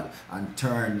 oh God, and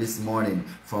turn this morning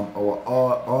from all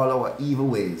our evil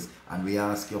ways, and we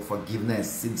ask your forgiveness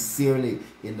sincerely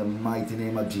in the mighty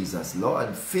name of Jesus.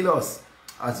 Lord, fill us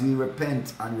as we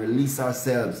repent and release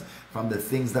ourselves from the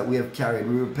things that we have carried.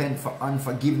 We repent for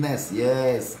unforgiveness.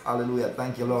 Yes, hallelujah.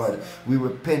 Thank you, Lord. We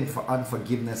repent for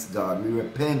unforgiveness, God. We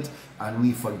repent and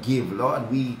we forgive.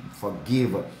 Lord, we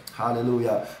forgive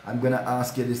Hallelujah. I'm going to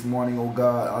ask you this morning, oh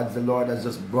God, as the Lord has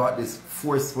just brought this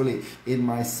forcefully in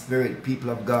my spirit, people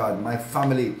of God, my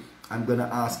family, I'm going to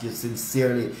ask you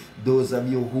sincerely, those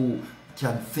of you who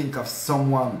can think of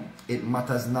someone, it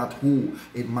matters not who,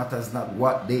 it matters not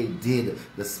what they did.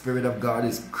 The Spirit of God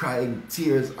is crying.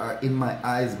 Tears are in my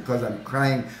eyes because I'm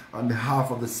crying on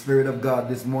behalf of the Spirit of God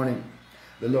this morning.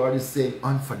 The Lord is saying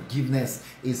unforgiveness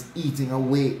is eating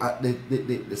away at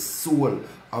the soul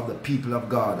of the people of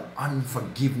God.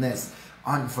 Unforgiveness.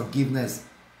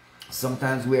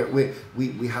 Sometimes we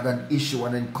had an issue,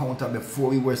 an encounter before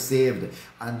we were saved,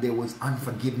 and there was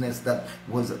unforgiveness that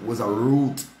was a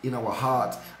root in our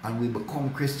heart, and we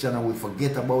become Christian and we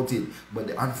forget about it, but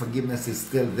the unforgiveness is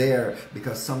still there,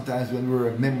 because sometimes when we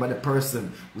remember the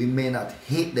person, we may not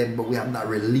hate them, but we have not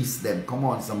released them. Come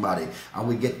on, somebody. And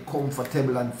we get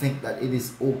comfortable and think that it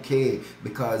is okay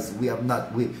because we have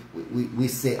not, we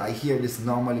say, I hear this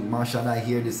normally, Marsha, and I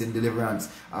hear this in deliverance,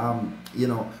 you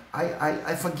know,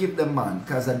 I forgive them, man,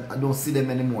 because I don't see them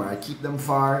anymore. I keep them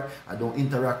far. I don't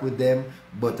interact with them.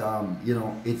 But, you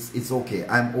know, it's okay.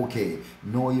 I'm okay.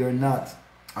 No, you're not.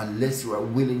 Unless you are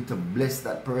willing to bless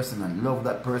that person and love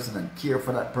that person and care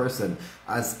for that person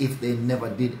as if they never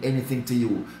did anything to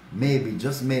you, maybe,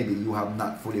 just maybe, you have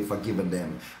not fully forgiven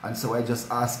them. And so I just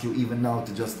ask you even now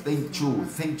to just think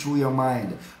through your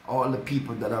mind, all the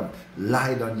people that have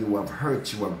lied on you, have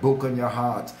hurt you, have broken your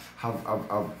heart,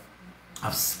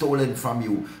 have stolen from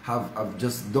you, have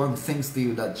just done things to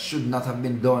you that should not have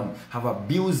been done, have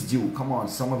abused you. Come on,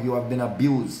 some of you have been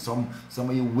abused. Some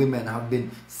of you women have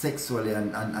been sexually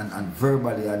and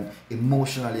verbally and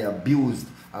emotionally abused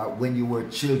when you were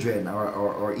children,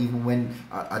 or even when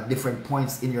at different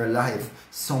points in your life,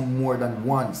 some more than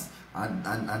once.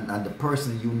 And the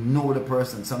person, you know the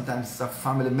person, sometimes it's a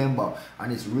family member,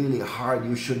 and it's really hard.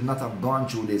 You should not have gone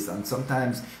through this, and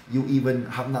sometimes you even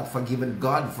have not forgiven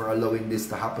God for allowing this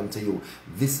to happen to you.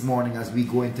 This morning, as we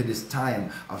go into this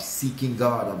time of seeking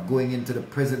God, of going into the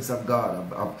presence of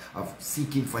God, of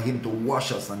seeking for Him to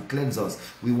wash us and cleanse us,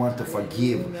 we want to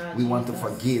forgive. We want to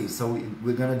forgive. So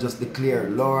we're going to just declare,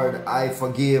 Lord, I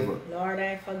forgive. Lord,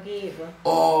 I forgive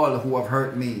all who have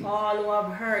hurt me. All who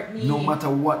have hurt me. No matter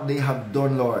what they have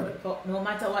done, Lord. No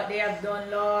matter what they have done,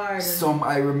 Lord. Some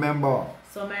I remember.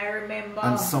 Some I remember.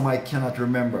 And some I cannot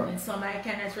remember. And some I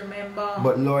cannot remember.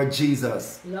 But Lord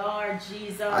Jesus. Lord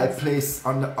Jesus. I place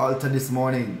on the altar this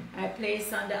morning. I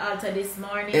place on the altar this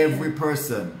morning. Every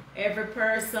person. Every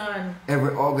person.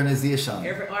 Every organization.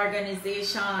 Every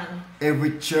organization.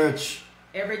 Every church.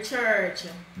 Every church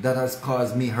that has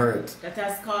caused me hurt. That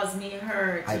has caused me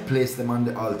hurt. I place them on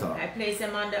the altar. I place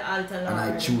them on the altar, Lord. And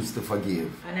I choose to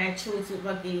forgive. And I choose to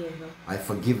forgive. I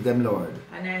forgive them, Lord.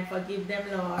 And I forgive them,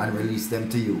 Lord. And release them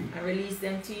to you. And release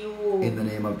them to you. In the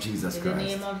name of Jesus Christ. In the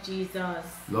name of Jesus.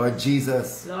 Lord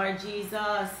Jesus. Lord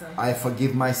Jesus. I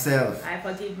forgive myself. I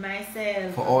forgive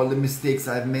myself. For all the mistakes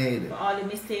I've made. For all the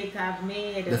mistakes I've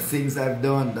made. The things I've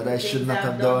done that I should not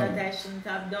have done. That I shouldn't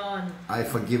have done. I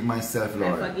forgive myself, Lord.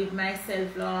 I forgive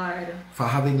myself, Lord. For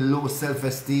having low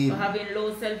self-esteem. For having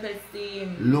low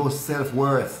self-esteem. Low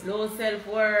self-worth. Low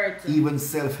self-worth. Even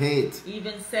self-hate.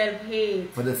 Even self-hate.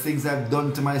 For the things I've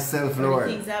done to myself, Lord. For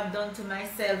the things I've done to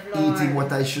myself, Lord. Eating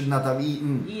what I should not have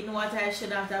eaten. Eating what I should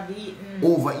not have eaten.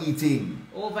 Overeating.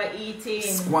 Overeating.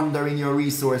 Squandering your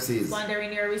resources.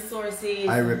 Squandering your resources.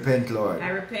 I repent, Lord. I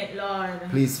repent, Lord.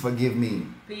 Please forgive me.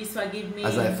 Please forgive me.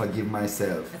 As I forgive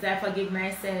myself. As I forgive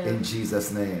myself. In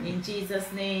Jesus' name. In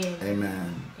Jesus' name.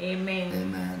 Amen. Amen.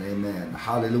 Amen. Amen.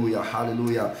 Hallelujah.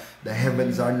 Hallelujah. The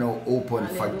heavens are now open.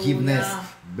 Hallelujah. Forgiveness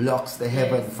blocks the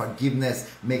heaven. Yes.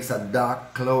 Forgiveness makes a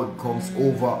dark cloud comes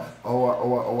over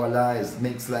our lives.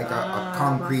 Makes like a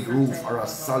concrete roof or a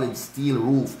solid steel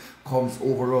roof comes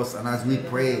over us, and as we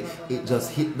pray, it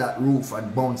just hit that roof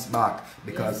and bounce back,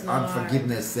 because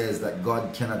unforgiveness says that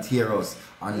God cannot hear us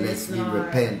unless we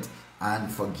repent and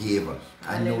forgive.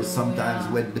 I know sometimes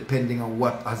when, depending on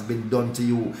what has been done to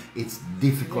you, it's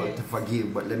difficult to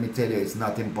forgive, but let me tell you, it's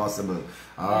not impossible.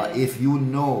 If you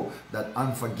know that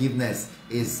unforgiveness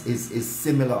is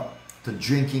similar to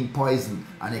drinking poison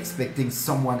and expecting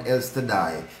someone else to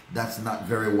die, that's not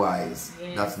very wise.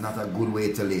 That's not a good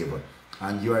way to live.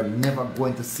 And you are never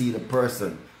going to see the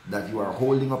person that you are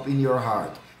holding up in your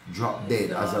heart drop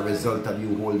dead as a result of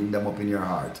you holding them up in your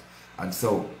heart. And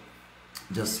so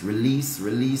just release,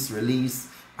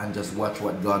 and just watch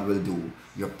what God will do.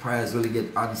 Your prayers will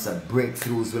get answered.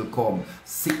 Breakthroughs will come.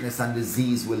 Sickness and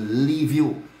disease will leave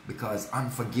you, because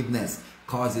unforgiveness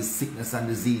causes sickness and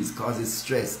disease, causes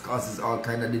stress, causes all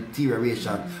kind of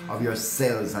deterioration of your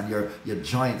cells and your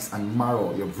joints and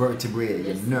marrow, your vertebrae,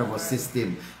 your nervous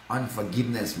system.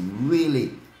 Unforgiveness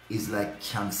really is like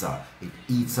cancer. It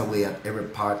eats away at every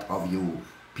part of you.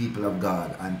 People of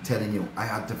God, I'm telling you, I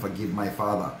had to forgive my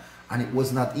father, and it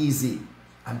was not easy.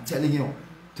 I'm telling you,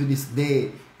 to this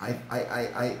day,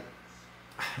 I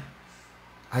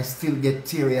still get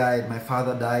teary-eyed. My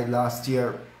father died last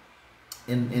year,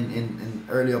 in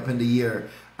early up in the year,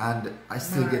 and I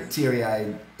still get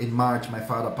teary-eyed. In March, my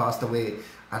father passed away,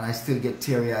 and I still get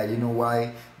teary-eyed. You know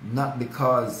why? Not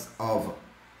because of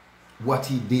what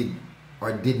he did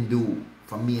or didn't do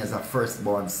for me as a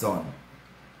firstborn son,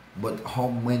 but how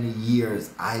many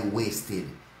years I wasted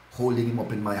holding him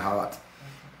up in my heart.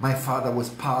 My father was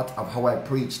part of how I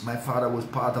preached. My father was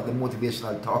part of the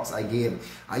motivational talks I gave.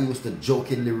 I used to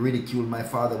jokingly ridicule my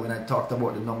father when I talked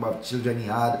about the number of children he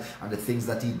had and the things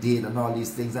that he did and all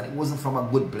these things. And it wasn't from a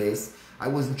good place. I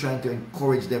wasn't trying to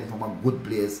encourage them from a good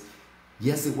place.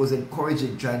 Yes, it was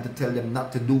encouraging, trying to tell them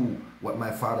not to do what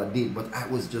my father did. But I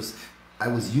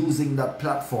was using that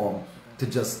platform to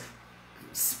just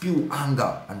spew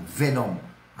anger and venom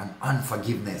and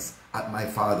unforgiveness at my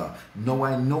father. Now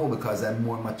I know, because I'm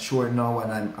more mature now,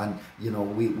 and you know,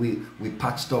 we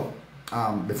patched up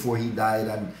before he died,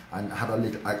 and had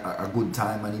a good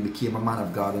time, and he became a man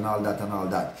of God and all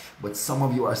that. But some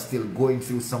of you are still going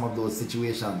through some of those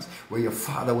situations where your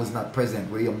father was not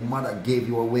present, where your mother gave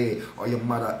you away, or your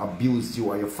mother abused you,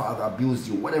 or your father abused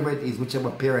you, whatever it is,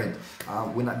 whichever parent.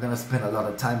 We're not going to spend a lot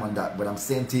of time on that, but I'm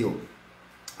saying to you,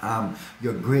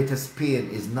 your greatest pain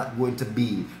is not going to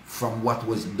be from what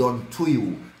was done to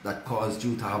you that caused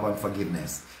you to have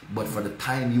unforgiveness, but for the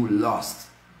time you lost.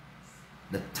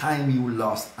 The time you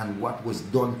lost and what was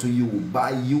done to you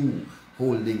by you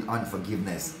holding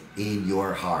unforgiveness in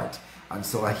your heart. And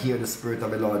so I hear the Spirit of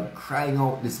the Lord crying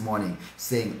out this morning,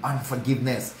 saying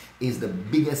unforgiveness is the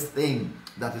biggest thing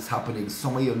that is happening.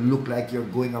 Some of you look like you're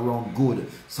going around good.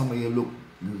 Some of you look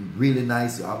really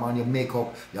nice. You have on your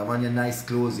makeup, you have on your nice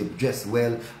clothes, you dress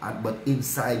well, but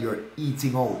inside you're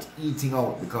eating out,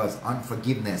 because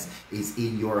unforgiveness is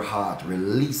in your heart.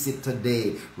 Release it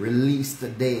today. Release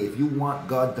today. If you want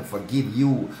God to forgive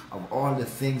you of all the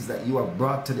things that you have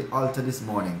brought to the altar this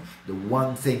morning, the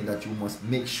one thing that you must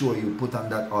make sure you put on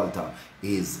that altar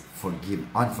is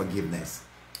unforgiveness.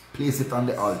 Place it on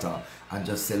the altar and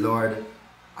just say, Lord,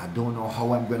 I don't know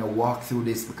how I'm going to walk through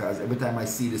this, because every time I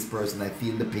see this person, I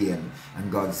feel the pain.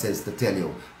 And God says to tell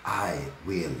you, I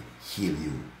will heal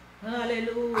you.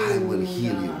 Hallelujah. I will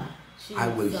heal you. Jesus. I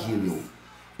will heal you.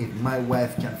 If my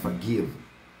wife can forgive,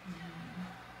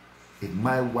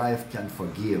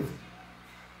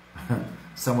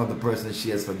 some of the persons she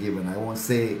has forgiven, I won't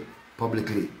say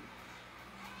publicly.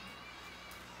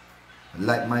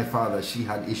 Like my father, she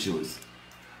had issues,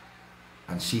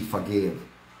 and she forgave.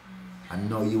 And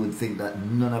now you would think that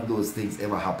none of those things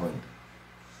ever happened,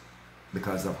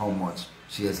 because of how much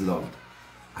she has loved.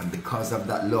 And because of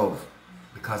that love,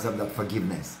 because of that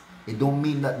forgiveness, it don't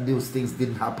mean that those things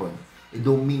didn't happen. It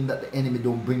don't mean that the enemy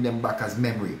don't bring them back as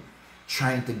memory,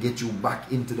 trying to get you back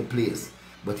into the place.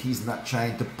 But he's not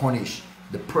trying to punish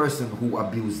the person who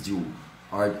abused you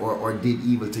or did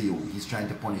evil to you. He's trying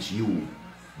to punish you,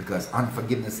 because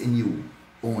unforgiveness in you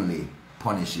only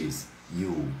punishes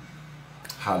you.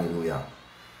 Hallelujah.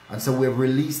 And so we've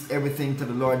released everything to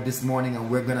the Lord this morning,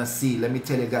 and we're going to see. Let me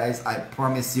tell you guys, I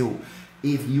promise you,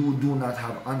 if you do not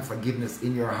have unforgiveness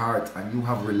in your heart, and you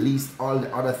have released all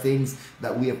the other things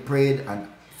that we have prayed, and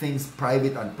things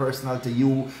private and personal to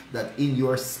you, that in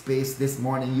your space this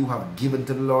morning you have given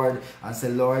to the Lord, and say,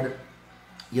 Lord,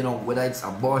 you know, whether it's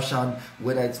abortion,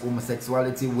 whether it's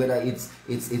homosexuality, whether it's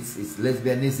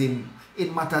lesbianism,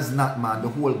 it matters not, man. The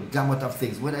whole gamut of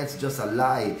things, whether it's just a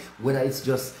lie, whether it's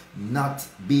just not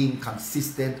being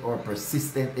consistent or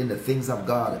persistent in the things of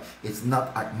God, it's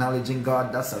not acknowledging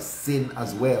God, that's a sin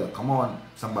as well. Come on,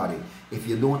 somebody. If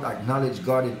you don't acknowledge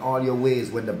God in all your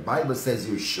ways when the Bible says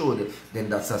you should, then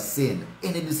that's a sin.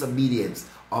 Any disobedience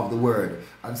of the word.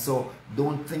 And so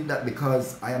don't think that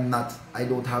because I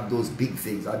don't have those big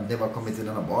things, I've never committed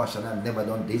an abortion, I've never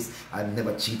done this, I've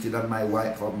never cheated on my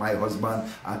wife or my husband,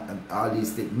 and all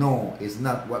these things. No, it's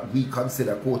not what we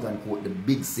consider, quote unquote, the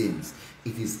big sins.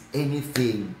 It is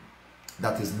anything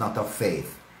that is not of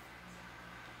faith.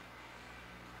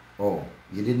 Oh,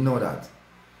 you didn't know that?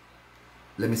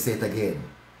 Let me say it again.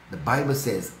 The Bible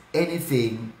says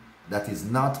anything that is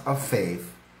not of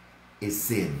faith is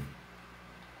sin.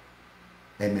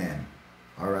 Amen.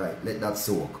 All right, let that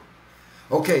soak.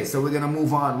 Okay, so we're going to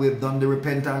move on. We've done the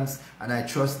repentance, and I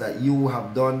trust that you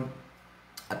have done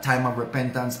a time of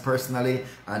repentance personally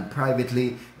and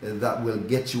privately that will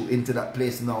get you into that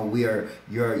place now where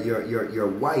you're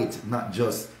white, not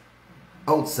just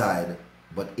outside,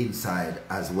 but inside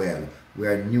as well. We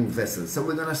are new vessels. So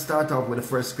we're going to start off with the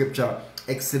first scripture,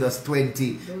 Exodus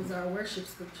 20. Those are worship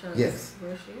scriptures. Yes.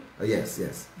 Worship? Yes,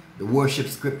 yes. The worship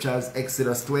scriptures,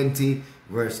 Exodus 20,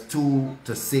 verse 2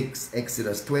 to 6.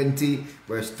 Exodus 20,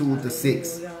 verse 2 to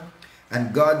 6. Hallelujah.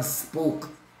 And God spoke.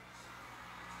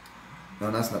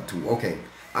 No, that's not 2. Okay.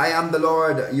 I am the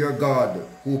Lord your God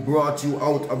who brought you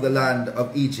out of the land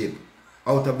of Egypt,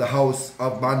 out of the house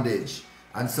of bondage.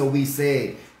 And so we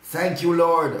say, thank you,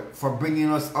 Lord, for bringing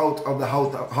us out of the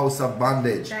house of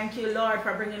bondage. Thank you, Lord,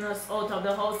 for bringing us out of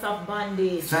the house of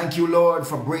bondage. Thank you, Lord,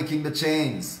 for breaking the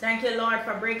chains. Thank you, Lord,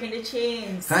 for breaking the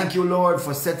chains. Thank you, Lord,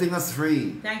 for setting us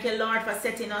free. Thank you, Lord, for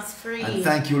setting us free. And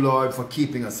thank you, Lord, for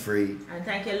keeping us free. And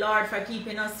thank you, Lord, for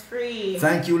keeping us free.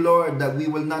 Thank you, Lord, that we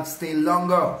will not stay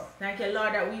longer Thank you,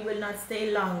 Lord, that we will not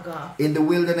stay longer in the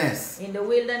wilderness in the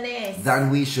wilderness than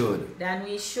we should.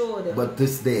 But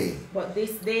this day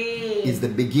is the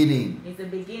beginning is the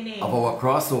beginning of our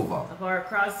crossover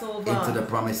into the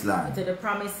promised land. Into the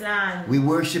promised land. We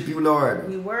worship you, Lord,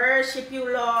 We worship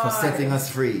you, Lord, for setting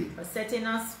us free for setting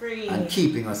us free and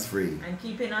keeping us free. and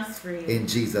keeping us free. In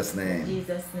Jesus' In name.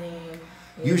 Jesus' name.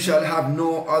 You shall have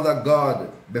no other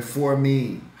God before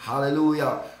me.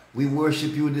 Hallelujah. We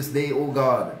worship you this day, O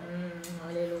God.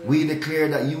 Hallelujah. We declare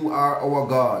that you are our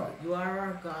God. You are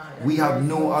our God. We have There is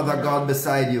no other God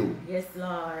beside you. Yes,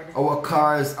 Lord. Our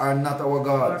cars are not our Our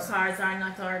gods. cars are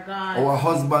not our God. Our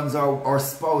husbands or our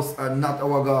spouse are not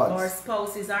our Our gods.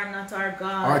 spouses are not our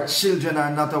God. Our children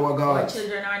are not our Our gods.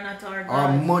 children are not our gods.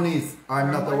 Our monies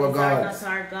are not our monies are gods.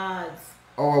 not our gods.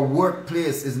 Our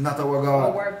workplace is not our Our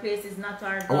God. workplace is not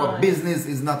our God. Our business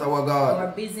is not our Our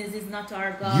God. business is not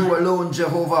our God. You alone,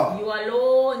 Jehovah, You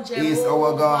alone, Jehovah, is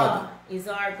our God. Is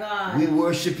our God. We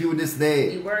worship you this We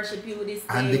day worship you this day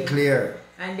and declare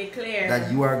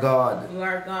that you are God you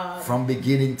are God from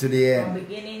beginning to the from end.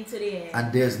 beginning to the end.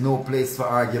 And there's no place for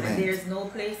And argument. there's no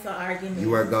place for argument.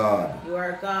 You are God You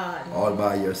are God all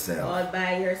by yourself. all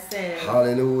by yourself.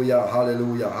 Hallelujah,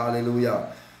 hallelujah,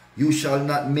 hallelujah. You shall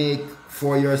not make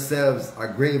for yourselves a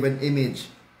graven image,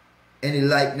 any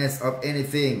likeness of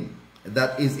anything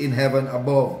that is in heaven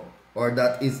above, or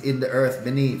that is in the earth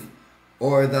beneath,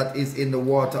 or that is in the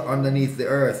water underneath the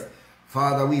earth.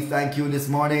 Father, we thank you this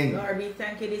morning Lord, we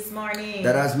thank you this morning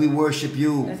that as we worship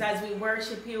you, that as we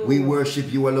worship you, we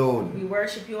worship you alone. we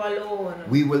worship you alone.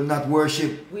 We will not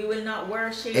worship We will not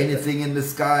worship anything in the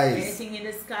skies, anything in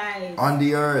the skies, on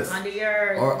the earth, on the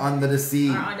earth, or under the sea.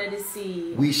 or under the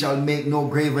sea. We shall make no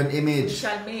graven We image,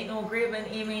 shall make no graven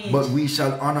image, but we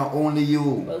shall honor only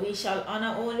you. but we shall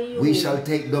honor only you. We shall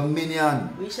take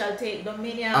dominion We shall take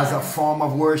dominion as a form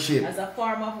of worship as a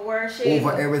form of worship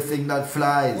over everything that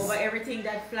flies, over everything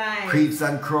that flies, creeps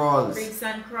and crawls, creeps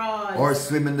and crawls, or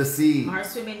swim in the sea, or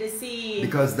swim in the sea.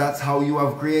 because that's how you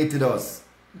have created us,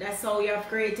 That's how you have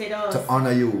created us, to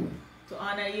honor you. to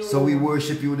honor you. So we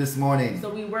worship you this morning So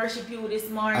we worship you this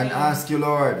morning and ask you,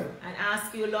 Lord, and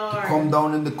ask you, Lord, to come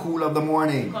down in the cool of the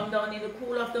morning, come down in the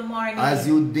cool of the morning, as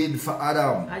you did for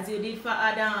Adam as you did for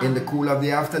Adam in the cool of the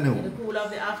in the afternoon, cool of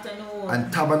the afternoon,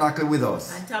 and tabernacle with us,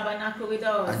 and tabernacle with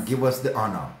us, and give us the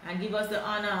honor and give us the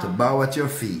honor to bow at your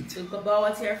feet to bow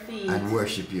at your feet and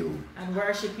worship you. and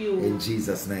worship you In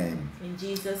Jesus' name. in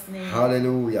Jesus' name.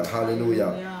 Hallelujah,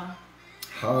 hallelujah,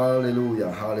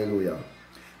 hallelujah, hallelujah.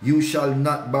 You shall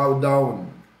not bow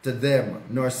down to them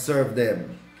nor serve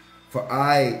them. For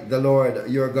I, the Lord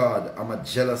your God, am a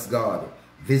jealous God,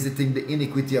 visiting the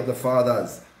iniquity of the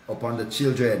fathers upon the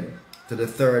children to the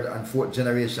third and fourth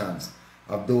generations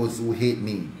of those who hate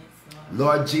me.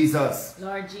 Lord Jesus,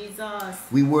 Lord Jesus,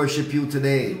 we worship you we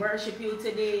today. worship you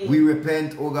today. We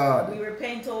repent, O God, We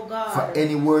repent, O God, for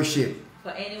any worship for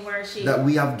any worship that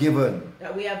we have given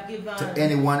that we have given to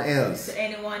anyone else, to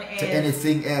anyone else, to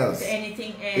anything else. to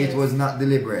anything else. It was not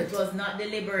deliberate. It was not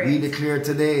deliberate. We declare We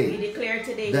today declare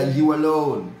today that you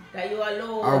alone that you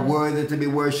alone are worthy to be are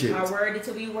worshipped worthy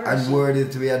to be worshipped and worthy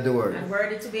to be adored. and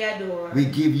worthy to be adored. We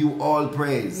give you all We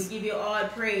praise, give you all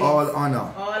praise, all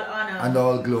honor, all honor, and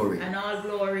all glory and all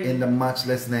glory in the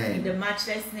matchless in the name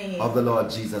matchless name of the Lord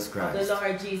Jesus of the Christ.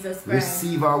 Lord Jesus Christ.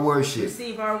 Receive our worship.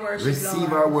 Receive our worship, Receive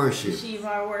Lord. our worship. Receive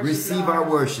our worship, Receive Lord. our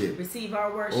worship. Receive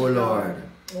our worship, O Lord,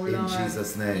 O in Lord.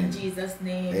 Jesus' name. In Jesus'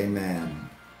 name. Amen.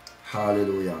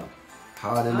 Hallelujah.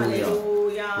 Hallelujah.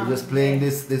 Hallelujah. We're just playing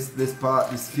this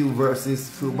part, these few verses,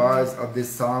 few bars of this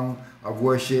song of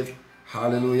worship.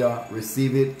 Hallelujah.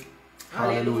 Receive it.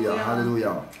 Hallelujah.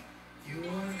 Hallelujah. You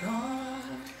are God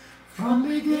from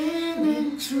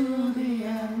beginning to the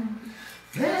end.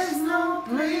 There's no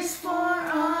place for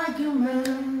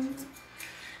argument.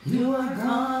 You are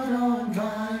God all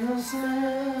by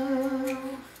yourself.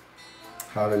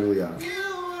 Hallelujah. You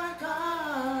are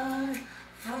God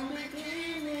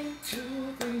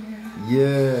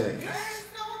Yes. There's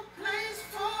no place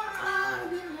for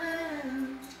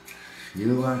argument.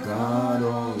 You are God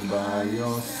all by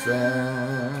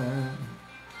yourself.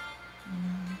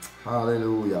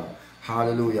 Hallelujah.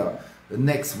 Hallelujah. The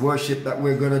next worship that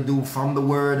we're going to do from the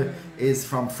word is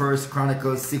from 1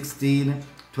 Chronicles 16,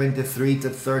 23 to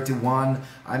 31.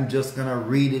 I'm just going to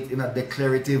read it in a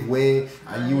declarative way,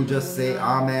 and you just say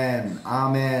amen,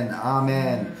 amen,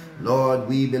 amen. Lord,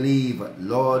 we believe.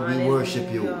 Lord, we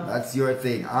worship you. That's your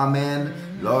thing. Amen.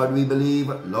 Lord, we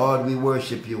believe. Lord, we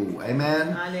worship you.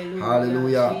 Amen.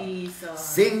 Hallelujah.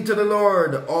 Sing to the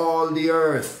Lord, all the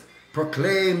earth.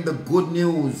 Proclaim the good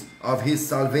news of his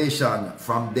salvation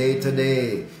from day to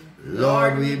day.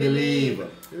 Lord, we believe.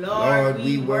 Lord,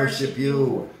 we worship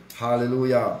you.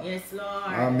 Hallelujah. Yes, Lord.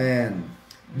 Amen.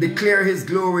 Declare his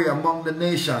glory among the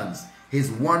nations, his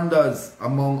wonders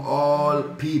among all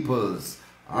peoples.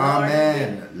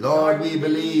 Amen. Lord, we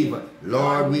believe.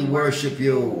 Lord, we worship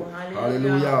you.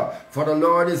 Hallelujah. For the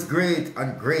Lord is great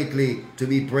and greatly to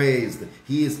be praised.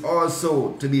 He is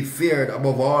also to be feared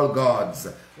above all gods.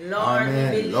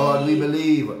 Amen. Lord, we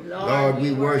believe. Lord,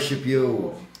 we worship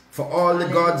you. For all the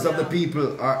gods of the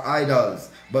people are idols,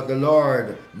 but the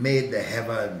Lord made the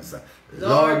heavens.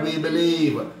 Lord, we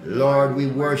believe. Lord, we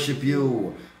worship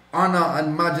you. Honor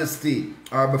and majesty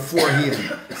are before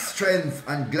him. Strength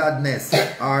and gladness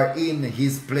are in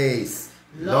his place.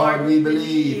 Lord, we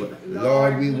believe.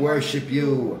 Lord, we worship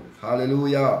you.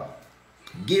 Hallelujah.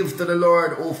 Give to the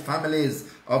Lord, O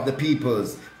families of the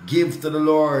peoples. Give to the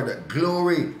Lord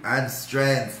glory and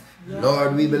strength.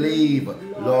 Lord, we believe.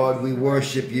 Lord, we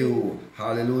worship you.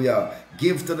 Hallelujah.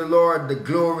 Give to the Lord the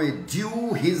glory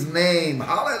due his name.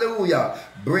 Hallelujah.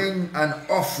 Bring an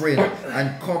offering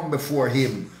and come before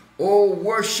him. Oh,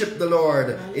 worship the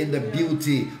Lord in the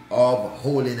beauty of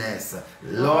holiness.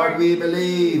 Lord, we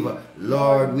believe.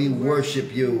 Lord, we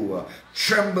worship you.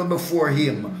 Tremble before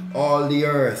him, all the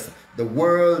earth. The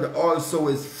world also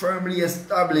is firmly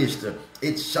established.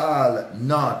 It shall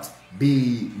not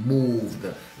be moved.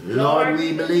 Lord,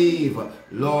 we believe.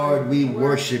 Lord, we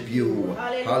worship you.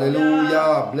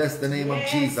 Hallelujah. Bless the name of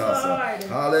Jesus.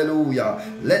 Hallelujah.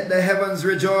 Let the heavens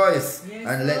rejoice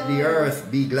and let the earth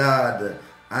be glad.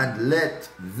 And let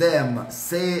them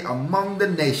say among the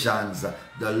nations,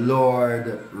 the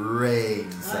Lord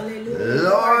reigns. Hallelujah.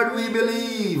 Lord, we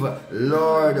believe.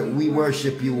 Lord, we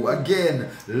worship you. Again,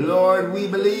 Lord, we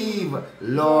believe.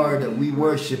 Lord, we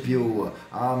worship you.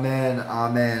 Amen,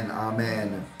 amen,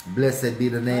 amen. Blessed be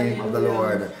the name of the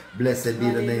Lord. Blessed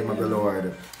be the name of the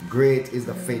Lord. Great is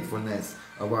the faithfulness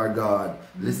of our God.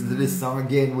 Listen to this song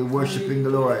again. We're worshiping the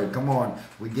Lord. Come on.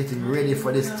 We're getting ready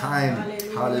for this time.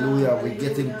 Hallelujah. We're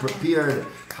getting prepared.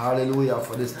 Hallelujah.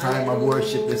 For this time of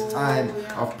worship, this time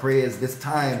of praise, this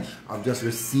time of just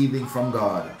receiving from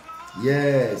God.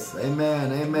 Yes.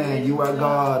 Amen. Amen. You are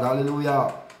God.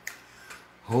 Hallelujah.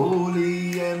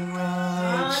 Holy and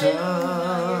righteous.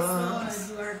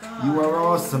 You are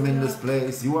awesome in this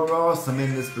place. You are awesome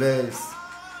in this place.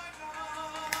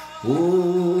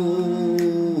 Oh,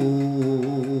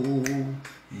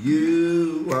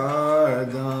 you are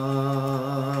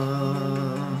God.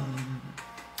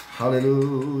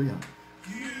 Hallelujah.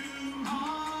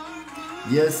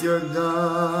 Yes, you're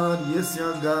God. Yes,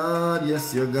 you're God.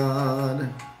 Yes, you're God.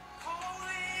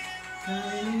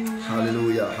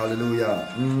 Hallelujah. Hallelujah.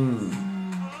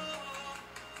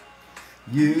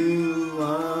 You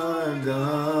are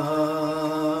God.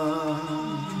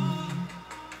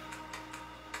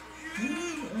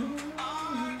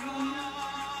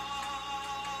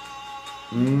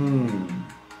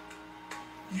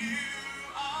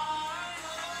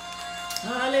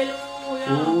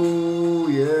 Hallelujah. Oh,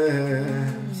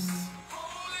 yes.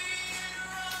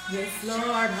 Yes,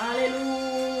 Lord.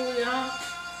 Hallelujah.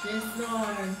 Yes,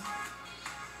 Lord.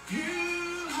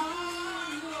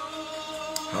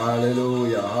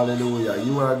 Hallelujah. Hallelujah.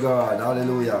 You are God.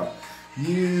 Hallelujah.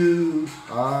 You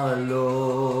are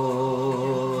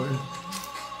Lord.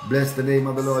 Bless the name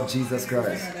of the Lord Jesus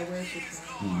Christ.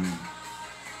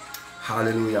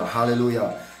 Hallelujah.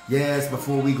 Hallelujah. Yes,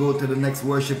 before we go to the next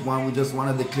worship one, we just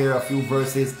want to declare a few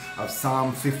verses of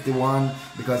Psalm 51,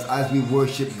 because as we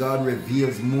worship, God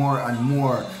reveals more and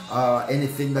more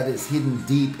anything that is hidden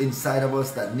deep inside of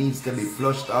us that needs to be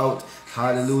flushed out.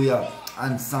 Hallelujah.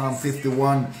 And Psalm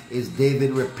 51 is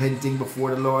David repenting before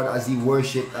the Lord as he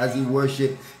worshiped.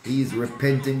 He is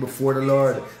repenting before the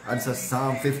Lord. And so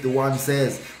Psalm 51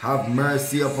 says, have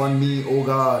mercy upon me, O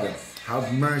God.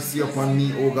 Have mercy upon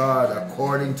me, O God,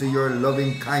 according to your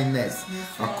loving kindness,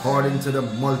 according to the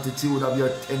multitude of your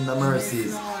tender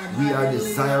mercies. We are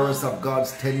desirous of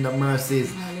God's tender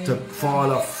mercies to to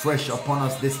fall afresh upon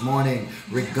us this morning,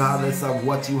 regardless of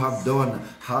what you have done.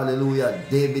 Hallelujah.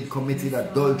 David committed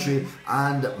adultery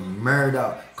and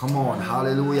murder. Come on,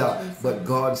 hallelujah. But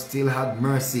God still had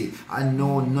mercy. I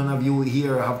know none of you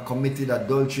here have committed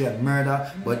adultery and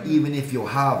murder, but even if you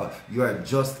have, you are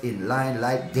just in line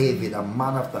like David, a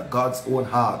man after God's own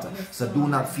heart. So do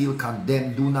not feel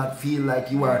condemned. Do not feel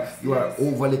like you are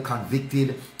overly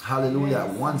convicted. Hallelujah.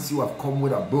 Once you have come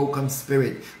with a broken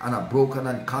spirit and a broken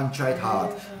and contrite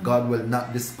heart, God will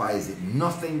not despise it.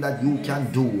 Nothing that you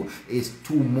can do is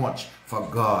too much for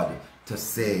God to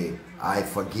say, I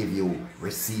forgive you,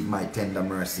 receive my tender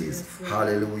mercies.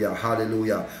 Hallelujah,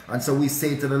 hallelujah. And so we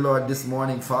say to the Lord this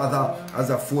morning, Father,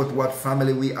 as a Fourth Watch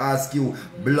family, we ask you,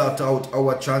 blot out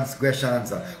our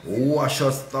transgressions, wash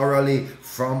us thoroughly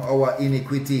from our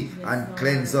iniquity, and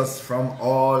cleanse us from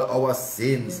all our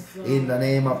sins in the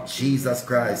name of Jesus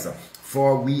Christ.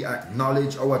 For we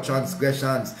acknowledge our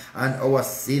transgressions, and our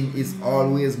sin is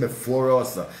always before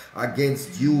us.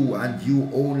 Against you and you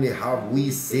only have we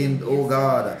sinned, O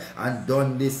God, and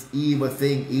done this evil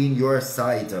thing in your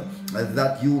sight,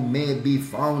 that you may be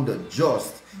found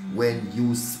just when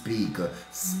you speak.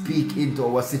 Speak into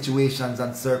our situations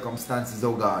and circumstances,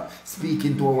 O God. Speak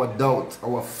into our doubt,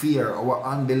 our fear, our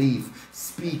unbelief.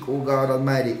 Speak, O God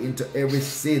Almighty, into every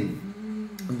sin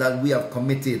that we have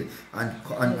committed,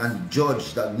 and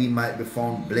judge that we might be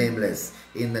found blameless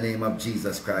in the name of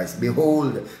Jesus Christ.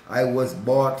 Behold, I was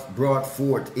brought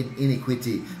forth in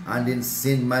iniquity, and in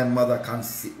sin our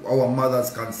mothers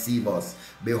conceive us.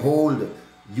 Behold,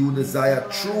 you desire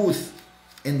truth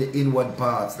in the inward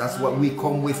parts. That's what we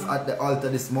come with at the altar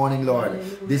this morning, Lord.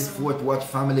 This Fourth Watch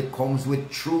family comes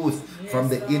with truth from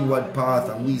the inward part,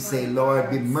 and we say, Lord,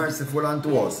 be merciful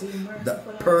unto us.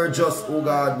 Purge us, O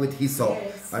God, with hyssop,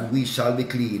 and we shall be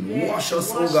clean. Wash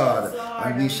us, O God,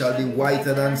 and we shall be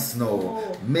whiter than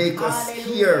snow. Make us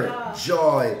hear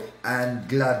joy and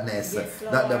gladness,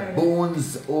 that the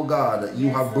bones, O God, you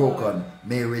have broken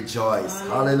may rejoice.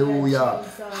 Hallelujah.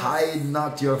 Hide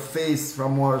not your face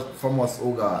from us,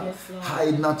 O God.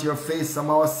 Hide not your face from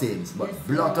our sins, but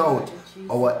blot out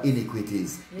our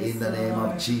iniquities in the name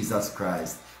of Jesus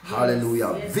Christ.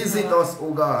 Hallelujah. Visit us,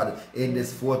 O God, in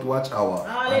this Fourth Watch hour,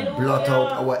 and blot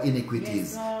out our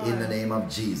iniquities in the name of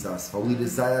Jesus. For we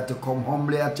desire to come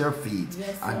humbly at your feet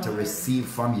and to receive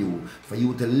from you, for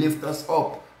you to lift us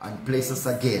up and place us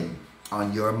again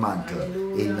on your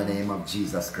mantle in the name of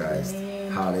Jesus Christ.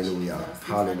 Hallelujah.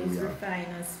 Hallelujah.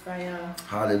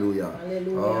 Hallelujah.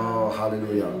 Oh,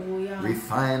 hallelujah.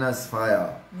 Refine us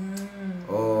fire.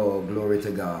 Oh, glory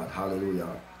to God. Hallelujah.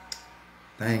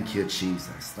 Thank you,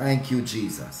 Jesus. Thank you,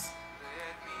 Jesus.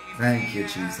 Thank you,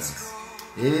 Jesus.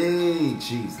 Hey,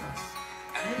 Jesus.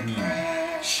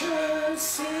 Precious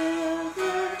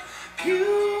silver,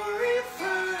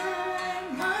 purify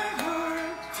my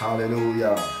heart.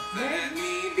 Hallelujah. Let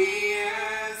me be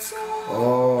as gold.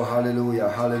 Oh, hallelujah.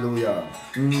 Hallelujah.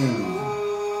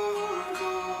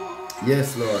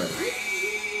 Yes, Lord.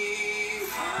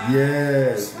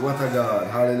 Yes. What a God.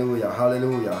 Hallelujah.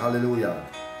 Hallelujah. Hallelujah.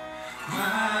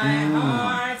 My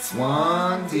heart's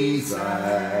One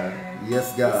desire.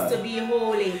 Yes, God. Is to be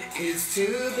holy. is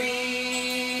to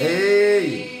be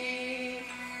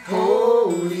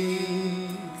holy.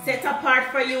 Set apart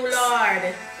for you,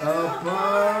 Lord.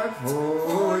 Apart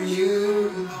for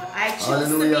you. I choose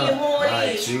Hallelujah. to be holy.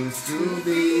 I choose to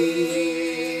be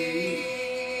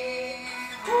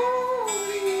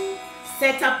holy.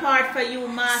 Set apart for you,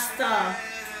 Master.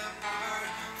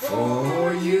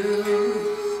 for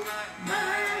you.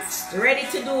 Ready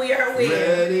to do your will.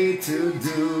 Ready to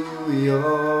do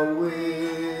your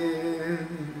will.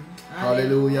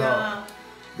 Hallelujah.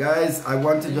 Guys, I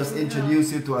want to just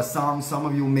introduce you to a song. Some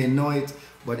of you may know it,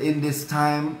 but in this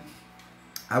time,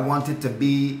 I want it to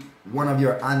be one of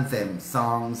your anthem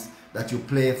songs that you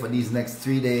play for these next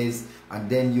 3 days, and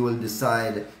then you will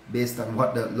decide based on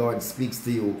what the Lord speaks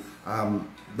to you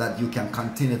that you can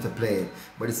continue to play it.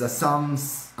 But it's a song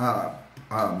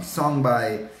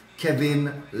by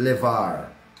Kevin Levar.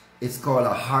 It's called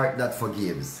A Heart That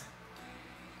Forgives.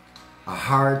 A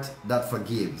Heart That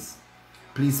Forgives.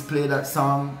 Please play that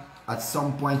song at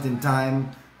some point in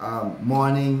time,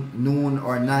 morning, noon,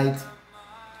 or night.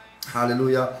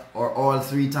 Hallelujah. Or all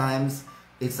 3 times.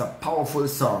 It's a powerful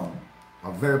song.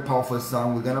 A very powerful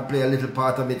song. We're going to play a little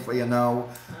part of it for you now,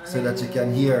 so that you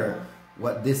can hear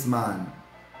what this man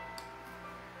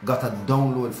got a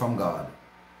download from God.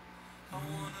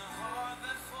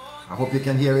 I hope you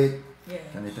can hear it. Yeah.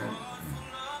 Can you turn it?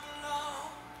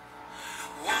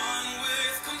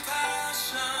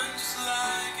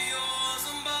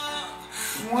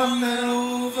 One that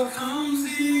overcomes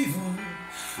evil,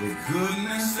 with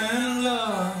goodness and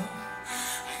love.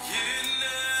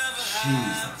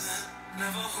 Jesus.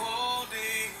 Never holding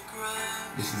a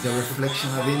grudge. This is a reflection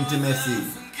of intimacy.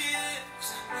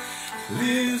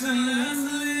 Lives and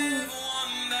live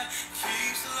one that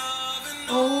keeps loving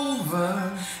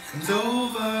Over and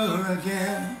over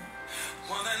again.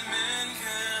 one that men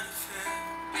can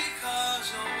offend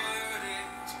because your word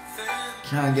is thin.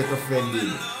 Can't get offended.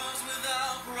 Loves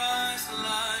without price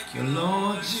like Your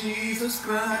Lord Jesus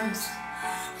Christ.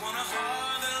 want a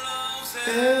heart that loves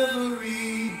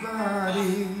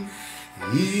Everybody,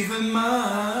 even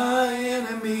my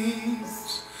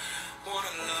enemies, want a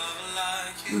love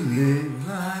like to you. live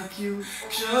like you,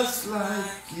 just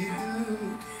like you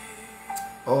do.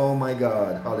 Oh my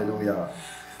God, hallelujah.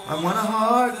 I want a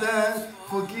heart that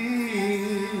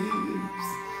forgives.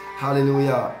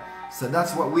 Hallelujah. So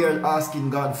that's what we are asking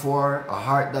God for, a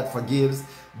heart that forgives.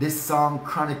 This song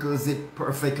chronicles it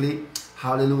perfectly.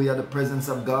 Hallelujah, the presence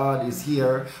of God is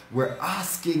here. We're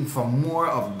asking for more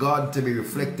of God to be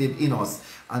reflected in us.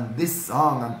 And this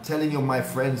song, I'm telling you, my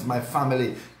friends, my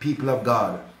family, people of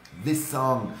God, this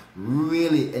song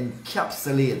really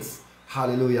encapsulates,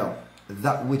 hallelujah,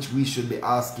 that which we should be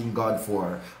asking God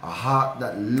for. A heart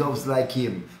that loves like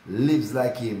Him, lives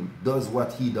like Him, does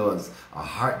what He does. A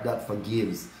heart that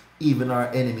forgives even our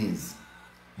enemies.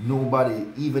 Nobody,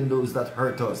 even those that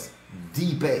hurt us,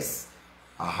 deepest.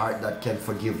 A heart that can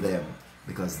forgive them,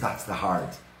 because that's the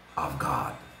heart of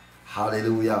God.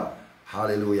 Hallelujah.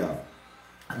 Hallelujah.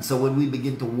 And so when we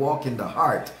begin to walk in the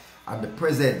heart and the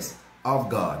presence of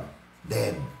God,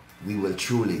 then we will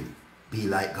truly be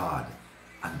like God,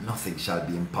 and nothing shall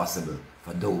be impossible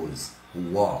for those who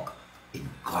walk in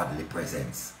godly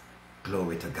presence.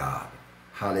 Glory to God.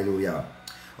 Hallelujah.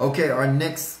 Okay, our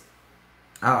next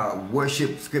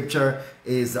worship scripture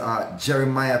is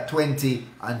Jeremiah 20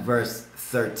 and verse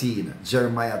 13.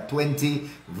 Jeremiah 20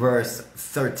 verse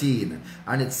 13.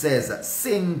 And it says,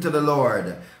 sing to the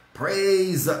Lord,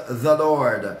 praise the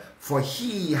Lord, for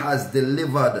He has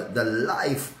delivered the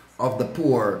life of the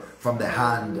poor from the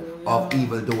hand of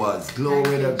evildoers.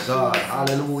 Glory to God.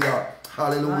 Hallelujah.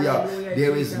 Hallelujah.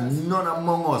 There is none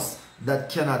among us that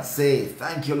cannot say,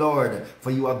 thank you, Lord,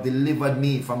 for you have delivered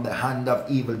me from the hand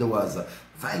of evildoers.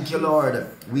 Thank you, Lord.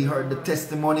 We heard the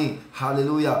testimony,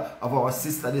 hallelujah, of our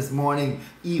sister this morning.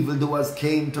 Evildoers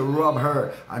came to rob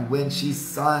her, and when she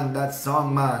sang that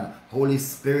song, man, Holy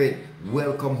Spirit,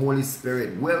 welcome Holy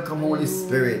Spirit, welcome Holy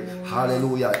Spirit,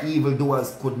 hallelujah.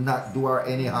 Evildoers could not do her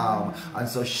any harm, and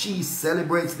so she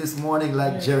celebrates this morning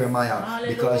like Jeremiah,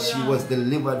 because she was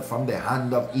delivered from the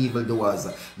hand of evildoers.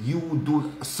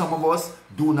 Some of us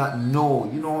do not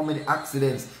know. You know how many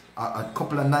accidents. A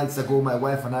couple of nights ago, my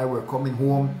wife and I were coming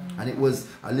home, and it was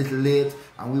a little late,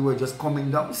 and we were just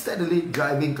coming down steadily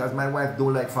driving, because my wife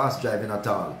don't like fast driving at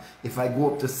all. If I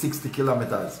go up to 60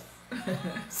 kilometers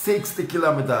 60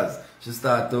 kilometers, she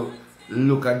start to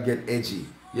look and get edgy,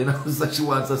 you know. So she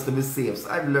wants us to be safe. So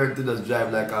I've learned to just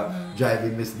drive like a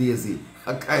driving Miss Daisy,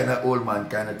 a kind of old man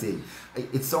kind of thing.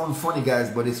 It sounds funny,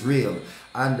 guys, but it's real.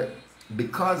 And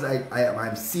because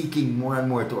I'm seeking more and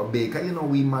more to obey, because you know,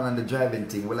 we man on the driving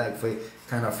thing, we like to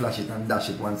kind of flash it and dash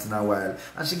it once in a while,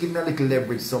 and she give me a little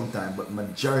leverage sometimes, but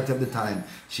majority of the time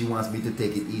she wants me to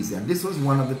take it easy. And this was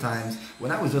one of the times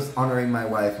when I was just honoring my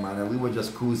wife, man, and we were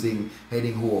just cruising,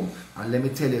 heading home. And let me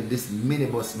tell you, this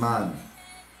minibus man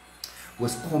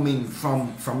was coming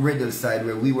from Riddle side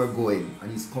where we were going,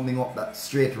 and he's coming up that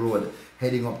straight road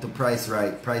heading up to Price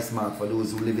Mark, for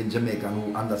those who live in Jamaica and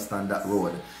who understand that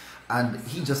road. And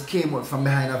he just came out from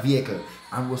behind a vehicle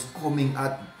and was coming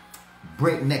at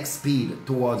breakneck speed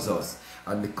towards us.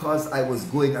 And because I was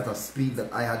going at a speed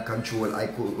that I had control, I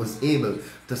was able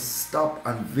to stop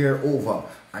and veer over,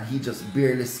 and he just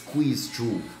barely squeezed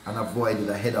through and avoided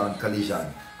a head-on collision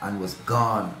and was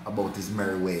gone about his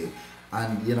merry way.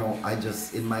 And you know, I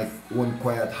just, in my own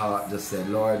quiet heart, just said,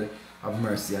 Lord, have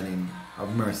mercy on him, have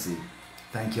mercy.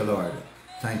 Thank you, Lord.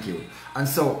 Thank you. And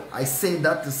so I say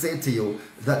that to say to you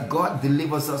that God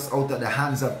delivers us out of the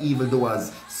hands of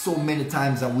evildoers so many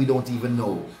times and we don't even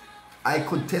know. I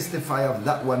could testify of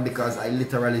that one because I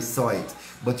literally saw it.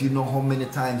 But you know how many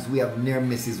times we have near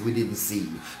misses we didn't see.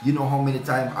 You know how many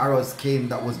times arrows came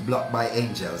that was blocked by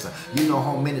angels. You know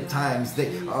how many times the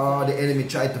enemy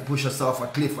tried to push us off a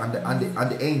cliff, and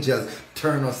the angels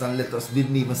turned us and let us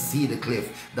didn't even see the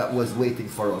cliff that was waiting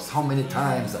for us. How many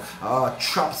times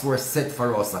traps were set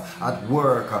for us at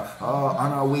work,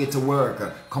 on our way to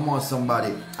work. Come on,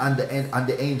 somebody. And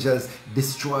the angels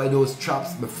destroy those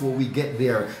traps before we get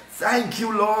there. Thank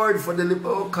you, Lord, for the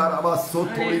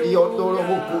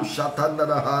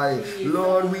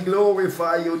Lord, we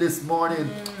glorify you this morning,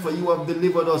 for you have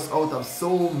delivered us out of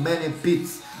so many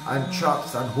pits and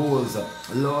traps and holes.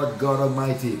 Lord God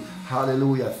Almighty,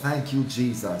 hallelujah. Thank you,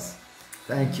 Jesus.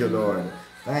 Thank you, Lord.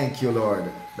 Thank you,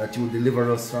 Lord, that you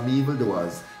deliver us from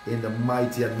evildoers in the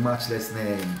mighty and matchless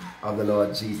name of the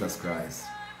Lord Jesus Christ.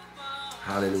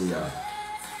 Hallelujah.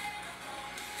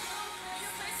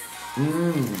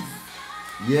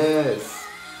 Yes.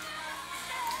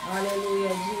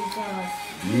 Hallelujah, Jesus.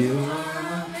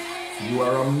 You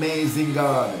are amazing,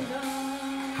 God.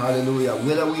 Hallelujah.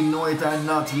 Whether we know it or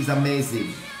not, He's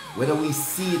amazing. Whether we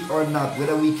see it or not,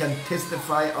 whether we can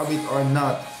testify of it or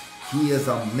not, He is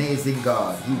amazing,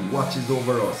 God. He watches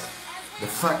over us. The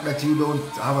fact that you don't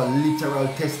have a literal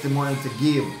testimony to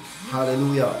give,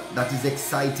 hallelujah, that is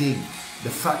exciting. The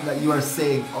fact that you are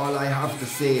saying, all I have to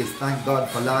say is thank God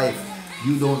for life.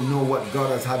 You don't know what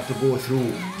God has had to go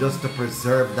through just to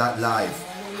preserve that life.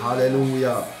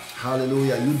 Hallelujah.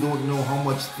 Hallelujah. You don't know how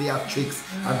much theatrics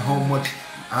and how much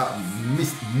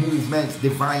missed movements,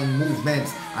 divine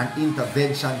movements and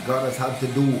intervention God has had to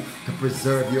do to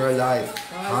preserve your life.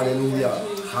 Hallelujah.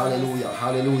 Hallelujah.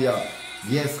 Hallelujah.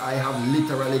 Yes, I have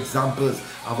literal examples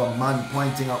of a man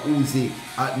pointing a Uzi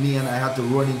at me and I had to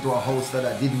run into a house that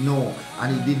I didn't know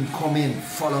and he didn't come in,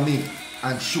 follow me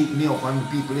and shoot me up on the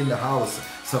people in the house.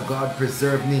 So God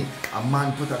preserved me. A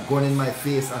man put a gun in my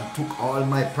face and took all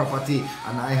my property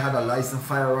and I had a licensed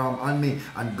firearm on me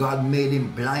and God made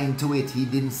him blind to it. He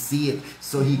didn't see it.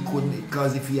 So he couldn't,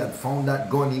 because if he had found that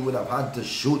gun, he would have had to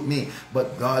shoot me.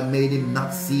 But God made him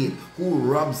not see it. Who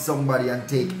robs somebody and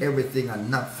take everything and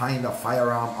not find a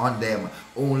firearm on them?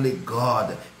 Only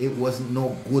God. It wasn't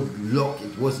no good luck.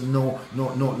 It was no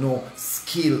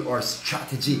skill or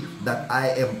strategy that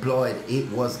I employed. It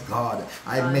was God.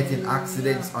 I met in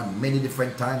accidents on many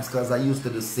different times because I used to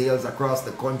do sales across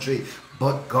the country.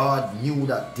 But God knew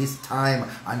that this time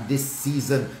and this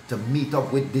season to meet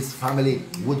up with this family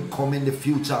would come in the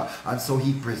future. And so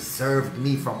He preserved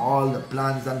me from all the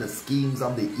plans and the schemes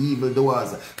of the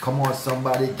evildoers. Come on,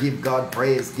 somebody, give God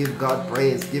praise, give God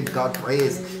praise, give God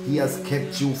praise. He has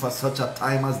kept you for such a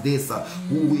time as this.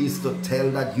 Who is to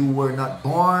tell that you were not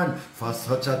born for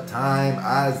such a time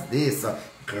as this?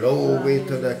 Glory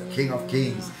to the King of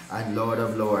Kings and Lord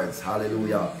of Lords.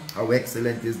 Hallelujah. How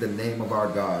excellent is the name of our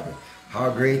God. How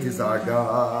great is our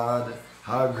God.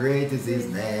 How great is His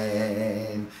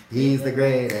name. He's the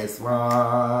greatest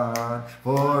one,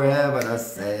 forever the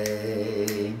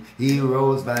same. He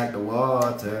rolls back the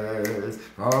waters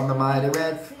from the mighty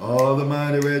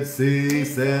Red Sea.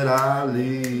 Said, I'll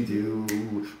lead you.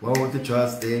 Won't you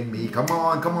trust in me? Come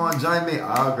on, join me.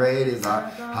 How great is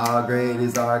our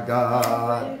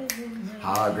God.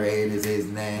 How great is His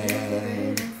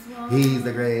name. He's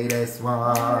the greatest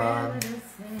one,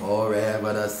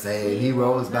 forever the same. He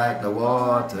rolls back the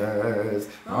waters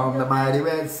from the mighty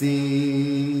Red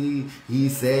Sea. He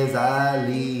says, I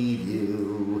lead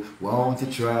you. Won't you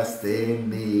trust in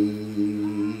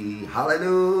me?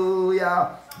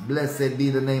 Hallelujah. Blessed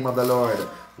be the name of the Lord.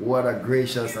 What a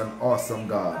gracious and awesome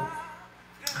God.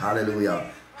 Hallelujah.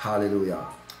 Hallelujah.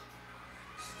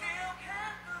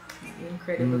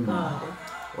 Incredible God.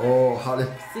 Oh,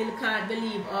 hallelujah. Still can't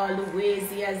believe all the ways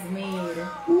He has made.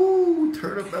 Ooh,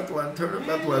 turn up that one, turn up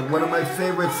that one. One of my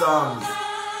favorite songs.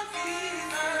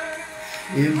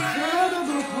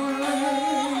 Incredible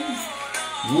praise.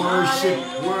 Worship,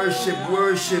 worship,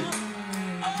 worship.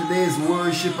 Today's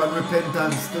worship and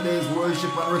repentance. Today's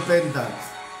worship and repentance.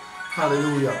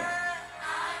 Hallelujah.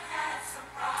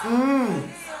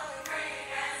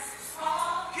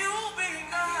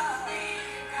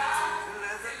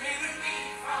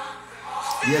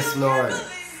 Yes, Lord.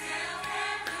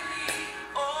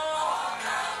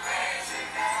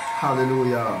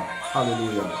 Hallelujah.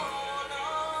 Hallelujah.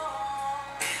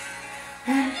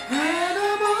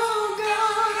 Incredible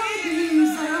God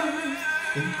deserves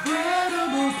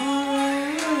incredible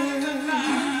praise.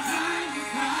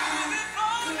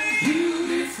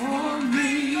 You for me,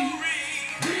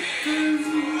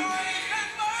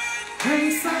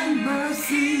 grace and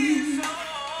mercy.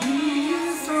 He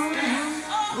is so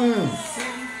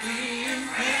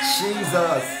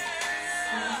Jesus.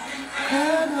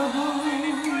 Incredible,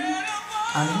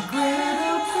 an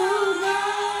incredible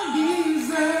God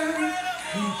deserves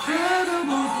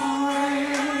incredible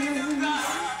praise.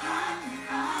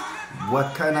 What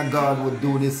kind of God would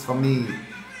do this for me?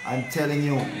 I'm telling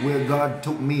you, where God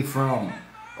took me from.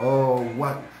 Oh,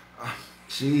 what?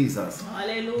 Jesus.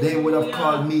 Hallelujah. They would have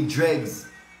called me dregs,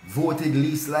 voted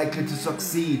least likely to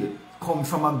succeed, come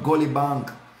from a gully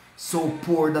bank. so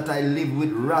poor that I live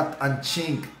with rat and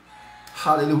chink.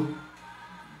 Hallelujah.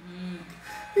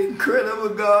 Incredible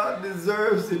God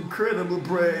deserves incredible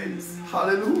praise.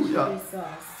 Hallelujah.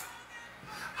 Jesus.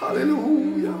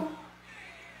 Hallelujah.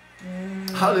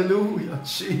 Hallelujah,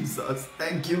 Jesus.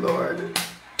 Thank you, Lord.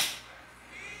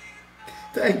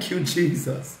 Thank you,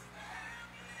 Jesus.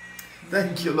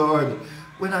 Thank you, Lord.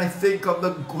 When I think of the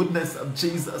goodness of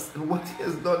Jesus and what he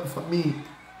has done for me,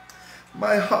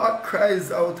 my heart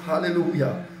cries out,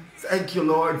 hallelujah. Thank you,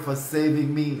 Lord, for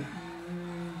saving me.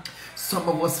 Some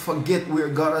of us forget where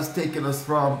God has taken us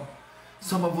from.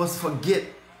 Some of us forget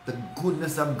the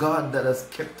goodness of God that has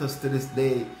kept us to this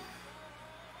day.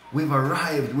 We've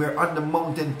arrived, we're on the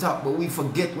mountaintop, but we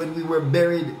forget when we were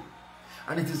buried.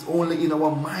 And it is only in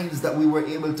our minds that we were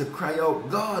able to cry out.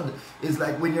 God is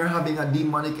like when you're having a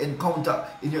demonic encounter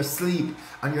in your sleep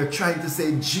and you're trying to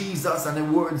say Jesus and the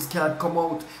words can't come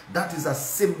out. That is a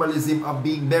symbolism of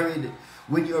being buried.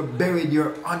 When you're buried,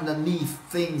 you're underneath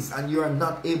things and you're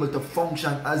not able to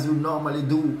function as you normally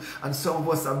do. And some of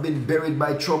us have been buried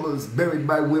by troubles, buried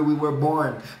by where we were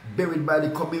born, buried by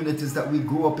the communities that we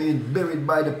grew up in, buried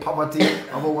by the poverty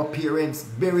of our parents,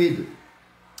 buried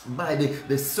by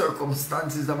the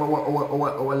circumstances of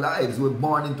our lives. We're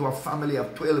born into a family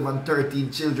of 12 and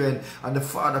 13 children, and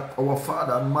our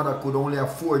father and mother could only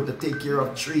afford to take care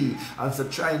of 3, and so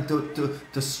trying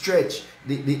to stretch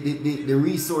the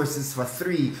resources for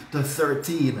 3 to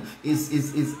 13 is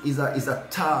a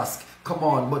task. Come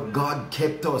on, but God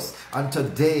kept us, and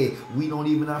today we don't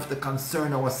even have to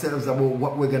concern ourselves about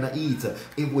what we're gonna eat.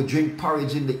 If we drink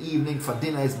porridge in the evening for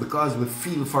dinner, it's because we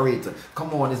feel for it.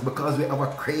 Come on, it's because we have a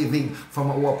craving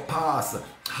from our past.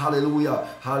 Hallelujah,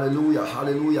 hallelujah,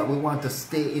 hallelujah. We want to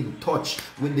stay in touch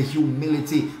with the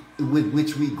humility with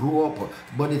which we grew up,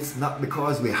 but it's not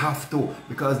because we have to,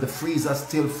 because the freezer is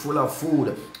still full of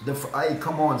food.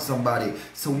 Come on, somebody.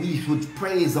 So we should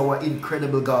praise our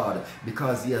incredible God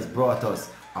because he has brought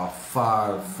us a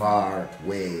far, far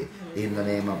way in the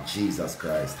name of Jesus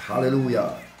Christ.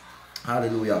 Hallelujah.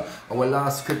 Hallelujah. Our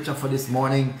last scripture for this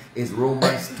morning is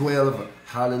Romans 12.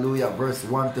 Hallelujah. Verse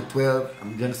 1 to 12.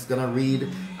 I'm just going to read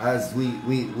as we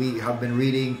have been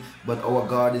reading. But our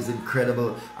God is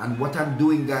incredible. And what I'm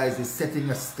doing, guys, is setting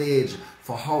a stage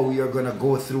for how we are going to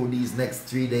go through these next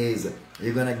 3 days.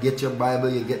 You're going to get your Bible.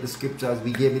 You get the scriptures.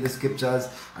 We gave you the scriptures.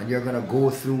 And you're going to go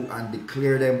through and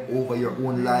declare them over your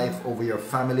own life, over your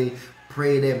family.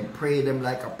 Pray them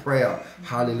like a prayer.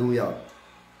 Hallelujah.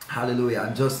 Hallelujah.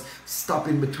 And just stop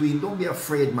in between. Don't be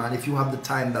afraid, man, if you have the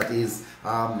time, that is,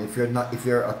 if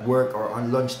you're at work or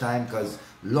on lunchtime, because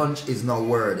lunch is no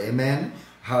word. Amen.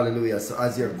 Hallelujah. So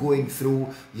as you're going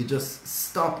through, you just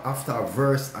stop after a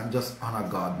verse and just honor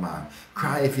God, man.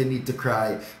 Cry if you need to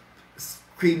cry.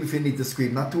 Scream if you need to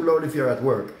scream. Not too loud if you're at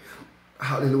work.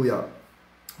 Hallelujah.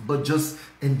 But just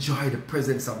enjoy the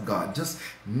presence of God. Just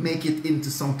make it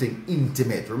into something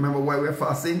intimate. Remember why we're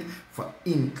fasting? For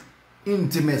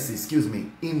intimacy.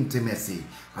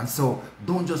 And so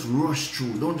don't just rush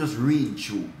through, don't just read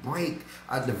through, break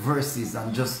at the verses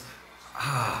and just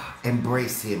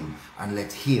embrace him and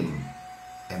let him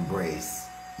embrace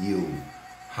you.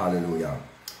 Hallelujah.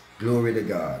 Glory to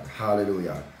God.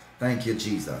 Hallelujah. Thank you,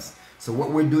 Jesus. So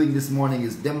what we're doing this morning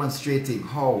is demonstrating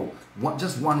how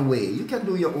just one way. You can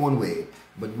do your own way,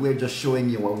 but we're just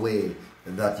showing you a way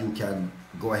that you can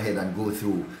go ahead and go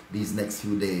through these next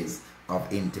few days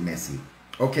of intimacy.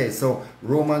 Okay, so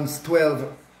Romans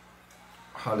 12.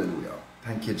 Hallelujah.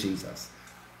 Thank you, Jesus.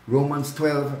 Romans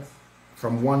 12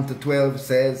 from 1 to 12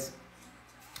 says,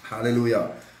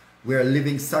 hallelujah, we are a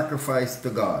living sacrifice to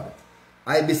God.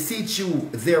 I beseech you,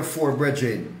 therefore,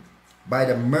 brethren, by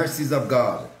the mercies of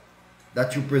God,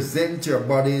 that you present your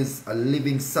bodies a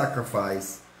living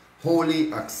sacrifice,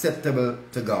 wholly acceptable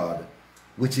to God,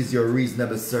 which is your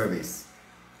reasonable service.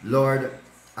 Lord,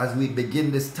 as we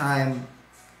begin this time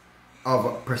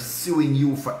of pursuing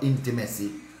you for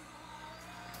intimacy,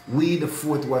 we, the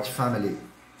Fourth Watch family,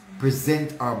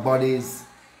 present our bodies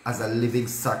as a living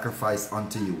sacrifice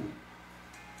unto you.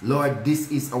 Lord,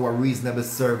 this is our reasonable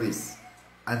service,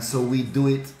 and so we do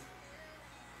it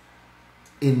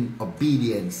in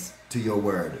obedience to your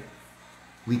word.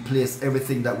 We place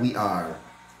everything that we are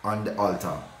on the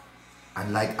altar,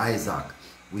 and like Isaac,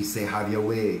 we say, have your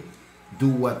way. Do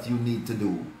what you need to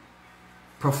do.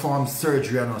 Perform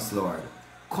surgery on us, Lord.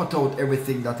 Cut out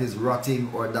everything that is rotting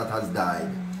or that has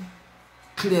died.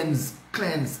 Cleanse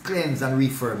and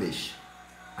refurbish,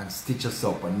 and stitch us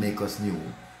up and make us new.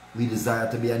 We desire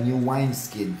to be a new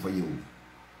wineskin for you,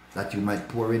 that you might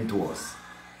pour into us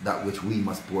that which we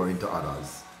must pour into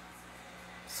others.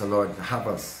 So Lord, have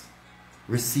us,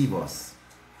 receive us,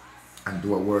 and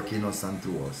do a work in us and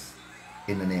through us.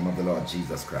 In the name of the Lord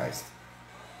Jesus Christ.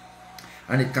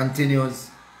 And it continues,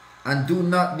 and do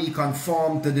not be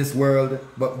conformed to this world,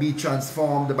 but be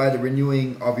transformed by the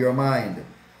renewing of your mind,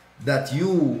 that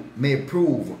you may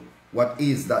prove what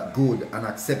is that good and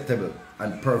acceptable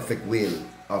and perfect will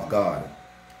of God.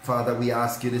 Father, we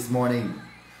ask you this morning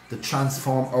to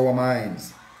transform our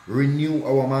minds, renew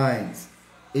our minds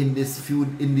in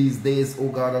these days, O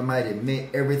God Almighty. May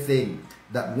everything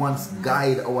that once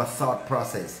guide our thought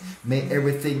process, may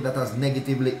everything that has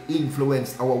negatively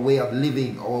influenced our way of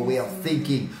living, our way of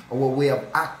thinking, our way of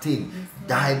acting,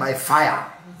 die by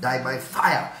fire. Die by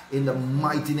fire in the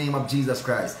mighty name of Jesus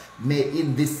Christ. May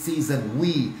in this season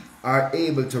we are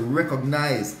able to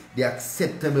recognize the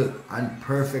acceptable and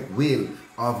perfect will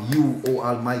of you, O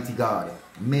Almighty God.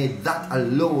 May that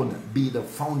alone be the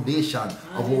foundation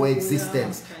of our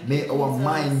existence. May our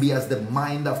mind be as the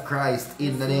mind of Christ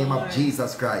in the name of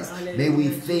Jesus Christ. May we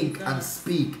think and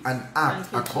speak and act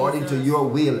according to your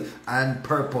will and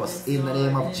purpose in the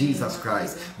name of Jesus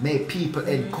Christ. May people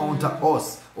encounter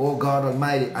us, oh God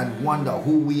Almighty, and wonder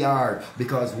who we are,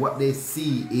 because what they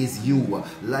see is you.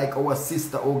 Like our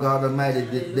sister, oh God Almighty,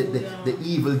 the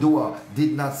evildoer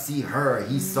did not see her.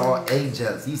 He saw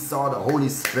angels. He saw the Holy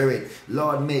Spirit.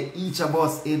 Lord, may each of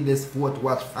us in this Fourth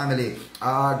Watch family,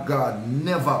 our God,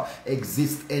 never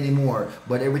exist anymore.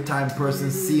 But every time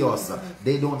persons see us,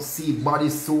 they don't see body,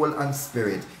 soul, and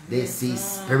spirit. They see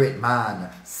spirit man,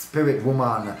 spirit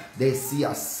woman. They see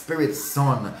a spirit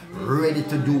son ready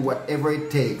to do whatever it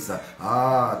takes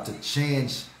to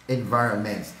change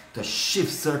environments, to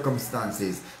shift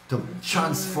circumstances, to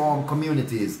transform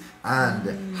communities,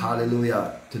 and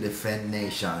hallelujah, to defend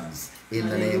nations in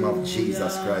the name of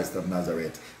Jesus Christ of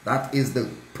Nazareth. That is the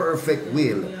perfect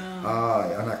will,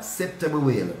 an acceptable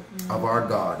will of our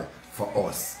God for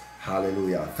us.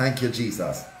 Hallelujah. Thank you,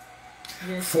 Jesus.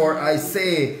 For I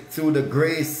say, through the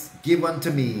grace given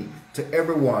to me, to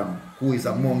everyone who is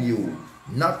among you,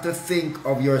 not to think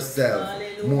of yourself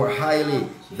more highly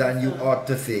than you ought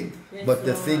to think, but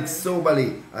to think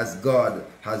soberly as God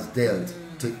has dealt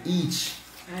to each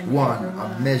one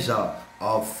a measure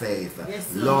of faith.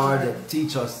 Lord,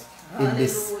 teach us in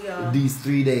these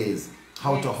 3 days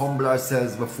how to humble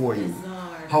ourselves before you,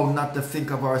 how not to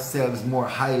think of ourselves more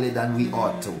highly than we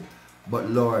ought to, but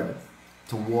Lord,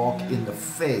 to walk in the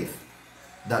faith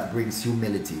that brings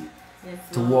humility,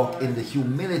 to walk in the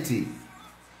humility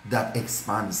that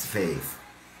expands faith.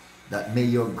 That may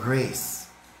your grace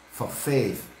for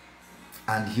faith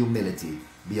and humility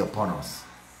be upon us.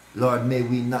 Lord, may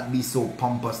we not be so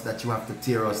pompous that you have to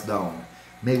tear us down.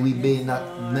 May we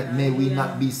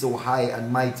not be so high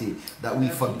and mighty that we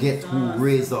forget who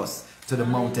raised us to the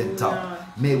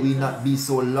mountaintop. May we not be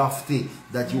so lofty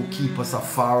that you keep us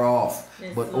afar off.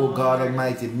 But oh God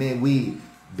Almighty, may we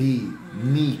be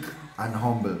meek and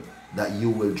humble, that you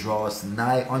will draw us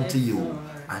nigh unto you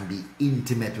and be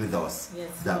intimate with us,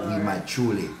 that we might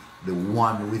truly be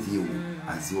one with you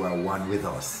as you are one with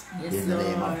us. In the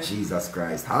name of Jesus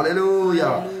Christ.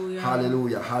 Hallelujah.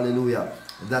 Hallelujah. Hallelujah.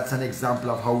 That's an example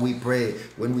of how we pray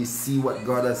when we see what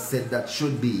God has said that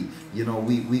should be. You know,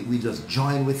 we just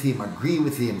join with him, agree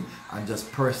with him, and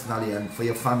just personally and for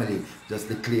your family, just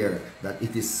declare that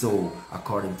it is so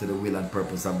according to the will and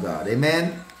purpose of God.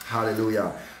 Amen.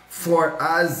 Hallelujah. For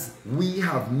as we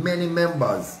have many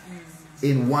members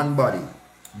in one body,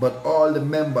 but all the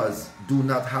members do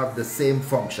not have the same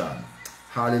function.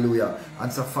 Hallelujah.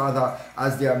 And so, Father,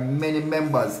 as there are many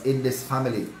members in this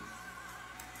family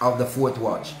of the Fourth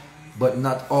Watch, but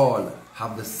not all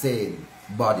have the same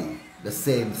body, the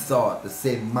same thought, the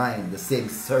same mind, the same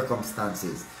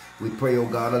circumstances. We pray, oh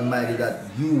God Almighty, that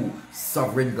you,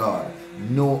 sovereign God,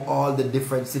 know all the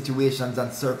different situations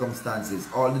and circumstances,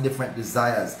 all the different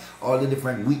desires, all the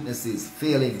different weaknesses,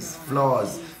 failings,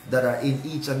 flaws that are in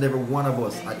each and every one of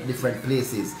us at different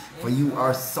places. For you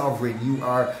are sovereign. You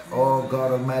are, oh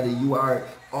God Almighty, you are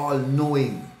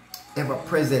all-knowing, ever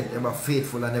present, ever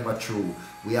faithful, and ever true.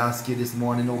 We ask you this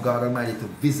morning, oh God Almighty, to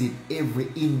visit every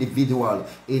individual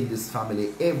in this family,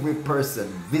 every person,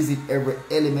 visit every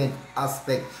element,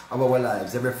 aspect of our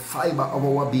lives, every fiber of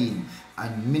our being,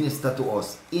 and minister to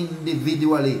us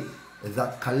individually,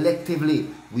 that collectively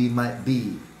we might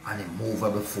be an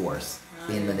immovable force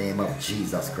in the name of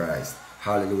Jesus Christ.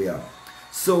 Hallelujah.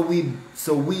 So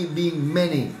we being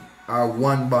many are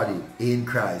one body in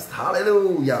Christ.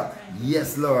 Hallelujah.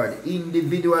 Yes, Lord.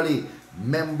 Individually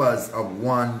members of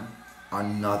one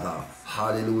another.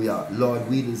 Hallelujah. Lord,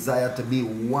 we desire to be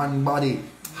one body.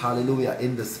 Hallelujah.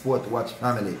 In the Fourth Watch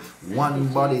family. One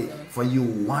body for you.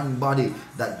 One body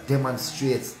that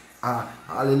demonstrates,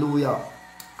 hallelujah,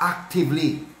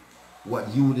 actively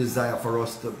what you desire for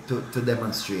us to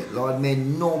demonstrate. Lord, may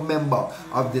no member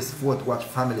of this Fourth Watch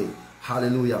family,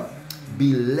 hallelujah,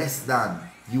 be less than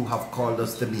you have called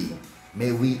us to be.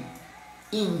 May we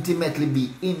intimately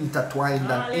be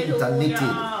intertwined and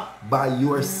interknitted by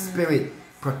your Spirit,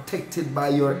 protected by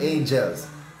your angels,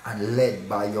 and led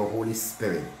by your Holy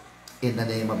Spirit. In the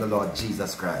name of the Lord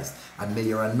Jesus Christ. And may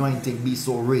your anointing be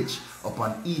so rich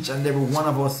upon each and every one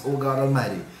of us, O God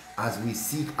Almighty, as we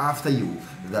seek after you,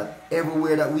 that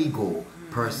everywhere that we go,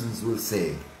 persons will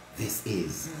say, this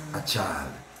is a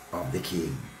child of the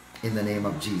King. In the name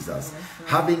of Jesus.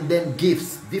 Having then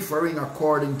gifts differing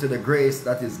according to the grace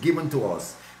that is given to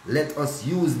us, let us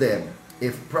use them.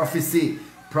 If prophecy,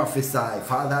 prophesy.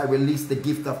 Father, I release the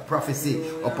gift of prophecy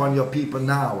upon your people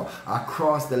now,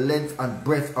 across the length and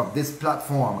breadth of this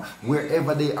platform,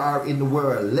 wherever they are in the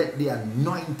world. Let the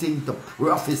anointing to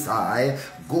prophesy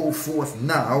go forth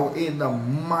now in the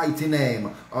mighty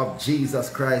name of Jesus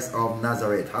Christ of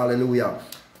Nazareth. Hallelujah.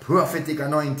 Prophetic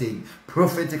anointing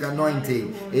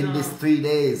in these 3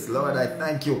 days. Lord, I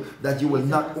thank you that you will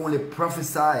not only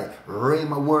prophesy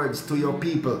rhema words to your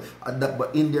people,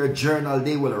 but in their journal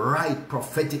they will write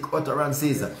prophetic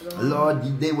utterances.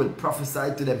 Lord, they will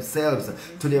prophesy to themselves,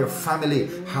 to their family.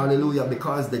 Hallelujah.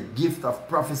 Because the gift of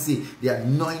prophecy, the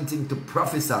anointing to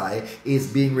prophesy, is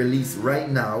being released right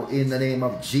now in the name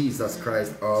of Jesus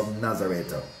Christ of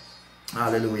Nazareth.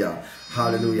 Hallelujah.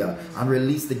 Hallelujah. And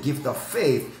release the gift of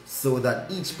faith so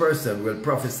that each person will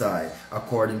prophesy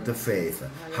according to faith.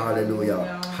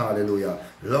 Hallelujah. Hallelujah.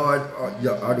 Lord,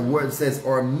 the word says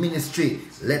our ministry,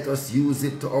 let us use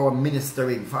it to our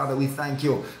ministering. Father, we thank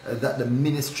you that the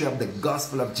ministry of the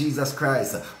gospel of Jesus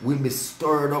Christ will be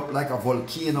stirred up like a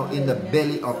volcano in the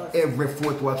belly of every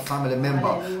Fourth Watch family member.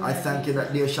 I thank you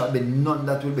that there shall be none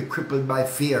that will be crippled by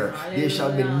fear. There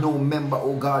shall be no member,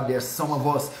 oh God. There's some of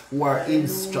us who are in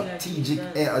strategic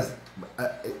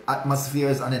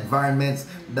atmospheres and environments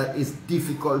that is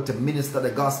difficult to minister the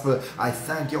gospel. I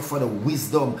thank you for the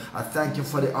wisdom. I thank you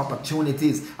for the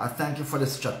opportunities. I thank you for the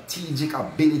strategic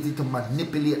ability to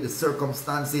manipulate the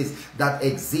circumstances that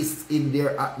exist in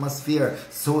their atmosphere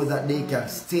so that they can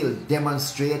still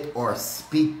demonstrate or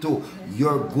speak to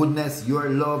your goodness, your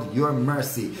love, your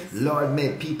mercy. Lord,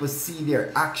 may people see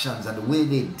their actions and the way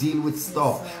they deal with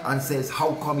stuff and says,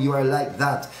 how come you are like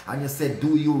that? And you said,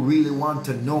 do you really want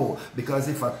to know? Because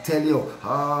if I tell you,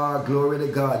 glory to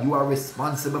God, you are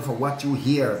responsible for what you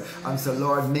hear. And so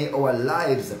Lord, may our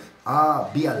lives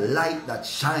be a light that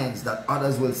shines, that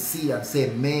others will see and say,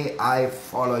 may I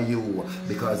follow you,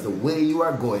 because the way you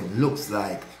are going looks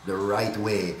like the right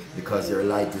way, because your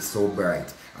light is so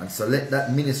bright. And so let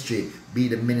that ministry be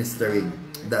the ministering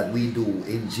that we do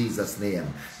in Jesus'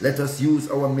 name. Let us use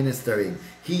our ministering.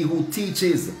 He who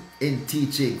teaches in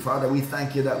teaching. Father, we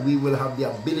thank you that we will have the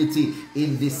ability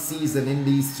in this season, in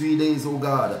these 3 days, oh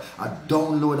God, a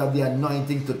download of the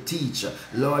anointing to teach.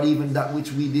 Lord, even that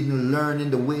which we didn't learn in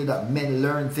the way that men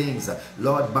learn things.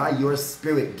 Lord, by your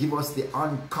Spirit, give us the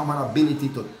uncommon ability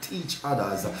to teach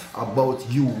others about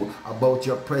you, about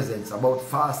your presence, about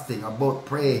fasting, about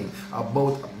praying,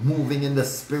 about moving in the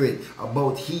Spirit,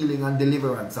 about healing and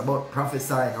deliverance, about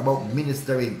prophesying, about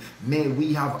ministering. May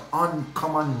we have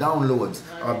uncommon downloads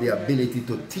of the ability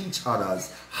to teach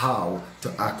others how to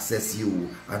access you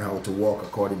and how to walk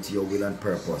according to your will and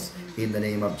purpose in the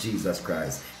name of Jesus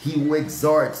Christ. He who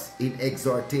exhorts in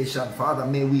exhortation. Father,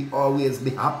 may we always be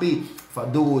happy for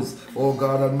those, oh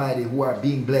God Almighty, who are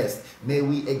being blessed. May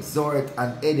we exhort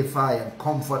and edify and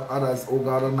comfort others, oh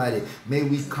God Almighty. May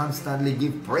we constantly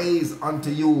give praise unto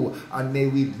you, and may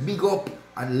we big up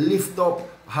and lift up,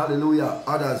 hallelujah,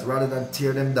 others rather than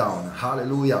tear them down.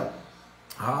 Hallelujah.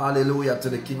 Hallelujah to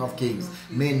the King of Kings.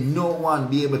 May no one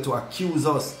be able to accuse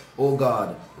us, oh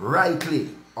God, rightly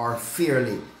or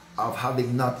fairly, of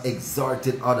having not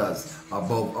exhorted others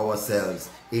above ourselves,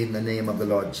 in the name of the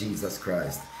Lord Jesus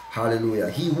Christ.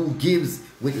 Hallelujah. He who gives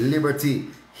with liberty,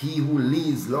 he who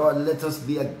leads. Lord, let us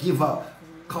be a giver.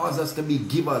 Cause us to be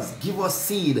givers. Give us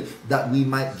seed that we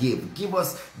might give. Give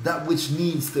us that which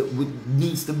needs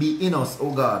to be in us,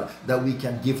 oh God, that we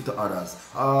can give to others.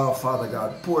 Father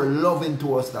God, pour love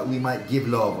into us that we might give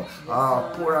love.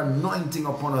 Pour anointing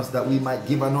upon us that we might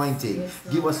give anointing.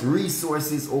 Give us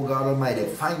resources, oh God Almighty,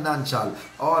 financial,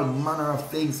 all manner of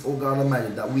things, oh God Almighty,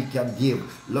 that we can give.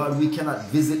 Lord, we cannot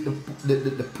visit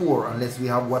the poor unless we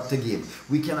have what to give.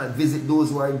 We cannot visit those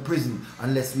who are in prison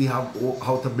unless we have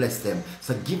how to bless them.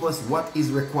 So give us what is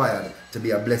required to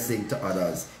be a blessing to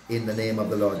others in the name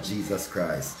of the Lord Jesus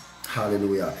Christ.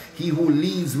 Hallelujah. He who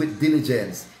leads with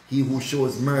diligence, He who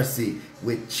shows mercy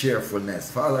with cheerfulness.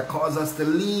 Father, cause us to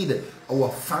lead our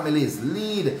families,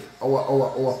 lead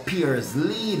our peers,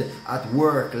 lead at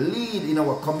work, lead in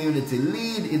our community,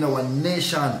 lead in our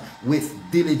nation with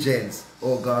diligence,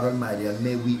 oh God Almighty. And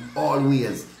may we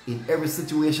always, in every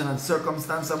situation and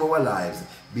circumstance of our lives,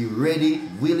 be ready,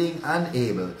 willing, and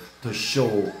able to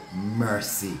show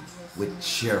mercy with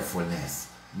cheerfulness.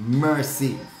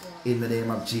 Mercy in the name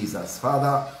of Jesus.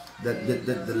 Father,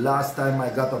 the last time I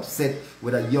got upset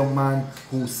with a young man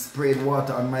who sprayed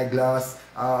water on my glass,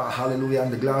 hallelujah,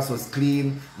 and the glass was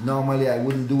clean. Normally I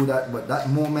wouldn't do that, but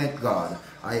that moment, God,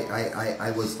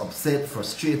 I was upset,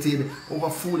 frustrated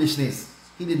over foolishness.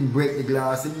 He didn't break the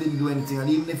glass, he didn't do anything, and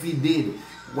even if he did,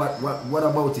 what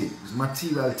about it? It's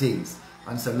material things.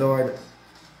 And so, Lord,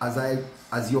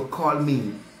 as you call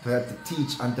me to help to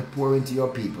teach and to pour into your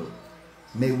people,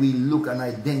 may we look and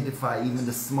identify even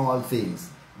the small things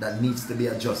that needs to be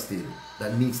adjusted,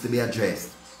 that needs to be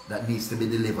addressed, that needs to be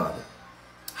delivered.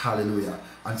 Hallelujah.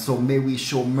 And so may we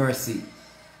show mercy.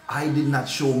 I did not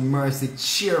show mercy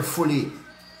cheerfully,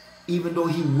 even though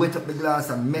he wet up the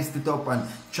glass and messed it up and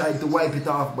tried to wipe it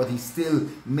off, but he still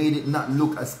made it not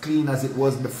look as clean as it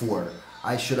was before.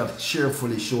 I should have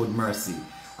cheerfully showed mercy.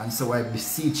 And so I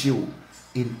beseech you,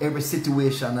 in every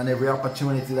situation and every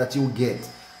opportunity that you get,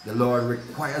 the Lord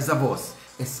requires of us,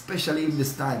 especially in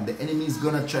this time. The enemy is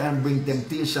going to try and bring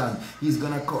temptation. He's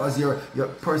going to cause your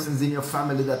persons in your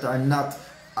family that are not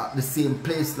at the same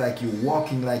place like you,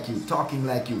 walking like you, talking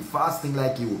like you, fasting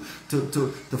like you,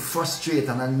 to frustrate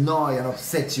and annoy and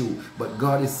upset you. But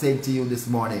God is saying to you this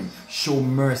morning, show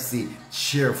mercy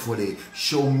cheerfully.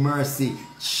 Show mercy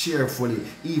cheerfully.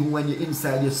 Even when you're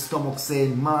inside your stomach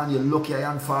saying, man, you're lucky I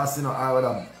am fasting, or I would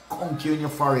have conk you in your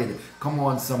forehead. Come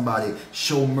on, somebody.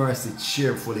 Show mercy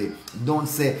cheerfully. Don't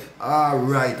say, all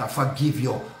right, I forgive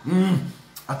you.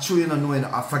 I true you not knowing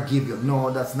I forgive you.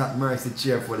 No, that's not mercy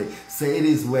cheerfully. Say it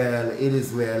is well,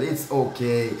 it's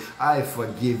okay, I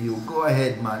forgive you. Go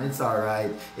ahead, man, it's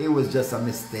alright. It was just a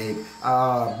mistake.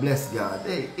 Bless God.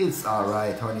 Hey, it's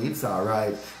alright, honey, it's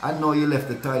alright. I know you left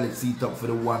the toilet seat up for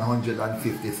the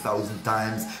 150,000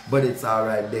 times, but it's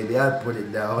alright, baby. I'll put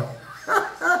it down.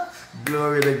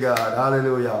 Glory to God.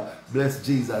 Hallelujah. Bless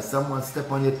Jesus. Someone step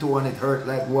on your toe and it hurt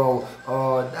like, whoa.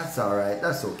 Oh, that's all right.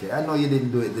 That's okay. I know you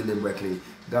didn't do it deliberately.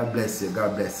 God bless you.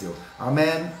 God bless you.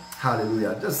 Amen.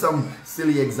 Hallelujah. Just some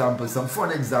silly examples, some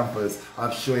fun examples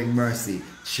of showing mercy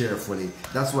cheerfully.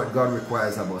 That's what God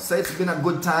requires of us. So it's been a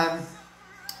good time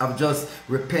of just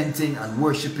repenting and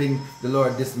worshiping the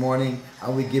Lord this morning.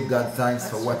 And we give God thanks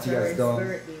for what He has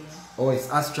done. Oh, it's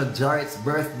Astra Jarrett's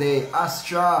birthday.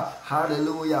 Astra,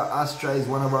 hallelujah. Astra is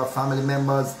one of our family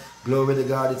members. Glory to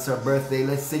God, it's her birthday.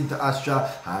 Let's sing to Astra.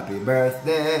 Happy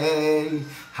birthday,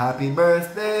 happy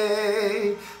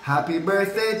birthday, happy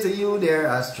birthday to you, dear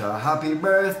Astra. Happy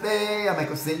birthday. I make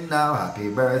her sing now. Happy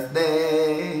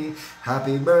birthday,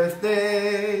 happy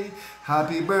birthday,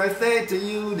 happy birthday to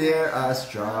you, dear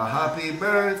Astra. Happy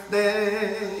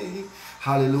birthday.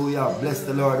 Hallelujah. Bless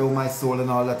the Lord, O my soul, and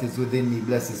all that is within me.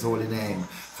 Bless His holy name.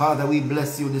 Father, we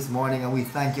bless you this morning and we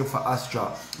thank you for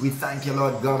Astra. We thank you,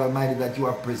 Lord God Almighty, that you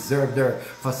have preserved her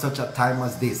for such a time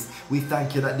as this. We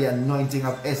thank you that the anointing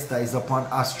of Esther is upon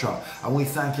Astra. And we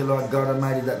thank you, Lord God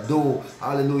Almighty, that though,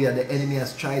 hallelujah, the enemy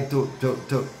has tried to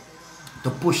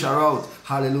push her out,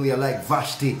 hallelujah, like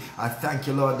Vashti, I thank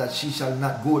you, Lord, that she shall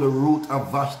not go the route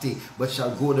of Vashti, but shall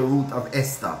go the route of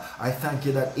Esther. I thank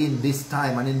you that in this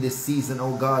time and in this season,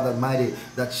 oh God Almighty,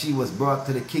 that she was brought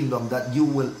to the kingdom, that you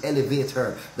will elevate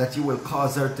her, that you will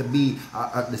cause her to be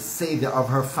the savior of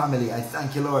her family. I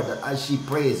thank you, Lord, that as she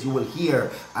prays, you will hear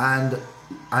and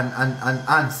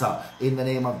answer in the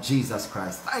name of Jesus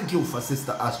Christ. Thank you for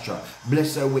Sister Astra.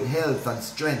 Bless her with health and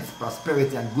strength,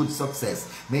 prosperity and good success.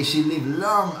 May she live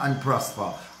long and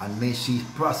prosper, and may she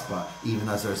prosper even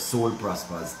as her soul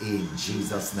prospers, in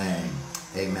Jesus' name.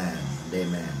 Amen and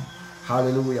amen.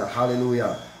 Hallelujah,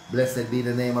 hallelujah. Blessed be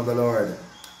the name of the Lord.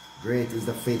 Great is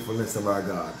the faithfulness of our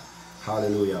God.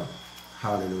 Hallelujah,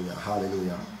 hallelujah,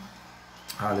 hallelujah,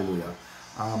 hallelujah.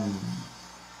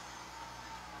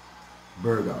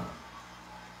 Berger,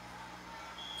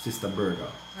 Sister Berger,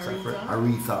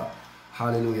 Aretha,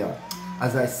 hallelujah.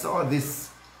 As I saw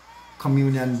this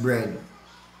communion bread,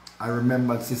 I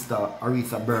remembered Sister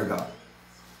Aretha Berger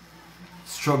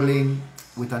struggling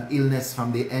with an illness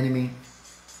from the enemy,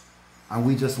 and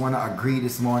we just want to agree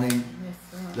this morning.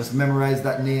 Just memorize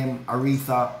that name,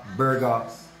 Aretha Berger.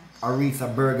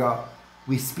 Aretha Berger.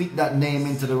 We speak that name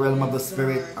into the realm of the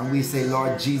Spirit, and we say,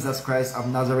 Lord Jesus Christ of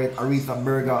Nazareth, Aretha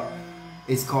Berger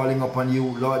is calling upon you.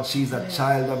 Lord, she's a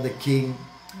child of the King.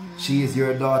 She is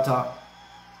your daughter.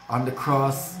 On the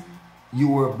cross, you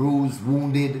were bruised,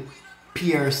 wounded,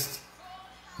 pierced,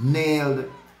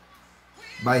 nailed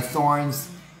by thorns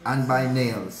and by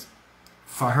nails.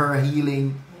 For her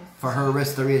healing, for her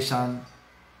restoration,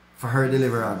 for her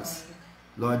deliverance.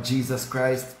 Lord Jesus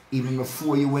Christ, even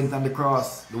before you went on the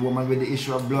cross, the woman with the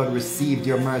issue of blood received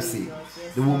your mercy.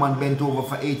 The woman bent over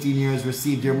for 18 years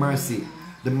received your mercy.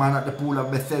 The man at the pool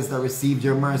of Bethesda received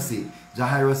your mercy.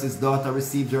 Jairus' daughter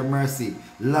received your mercy.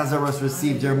 Lazarus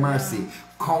received your mercy.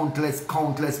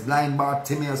 Countless blind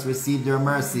Bartimaeus received your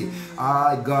mercy.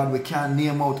 God, we can't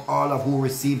name out all of who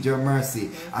received your mercy.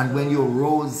 And when you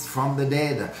rose from the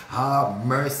dead,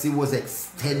 mercy was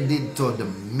extended to the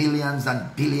millions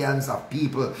and billions of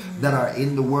people that are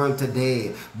in the world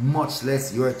today, much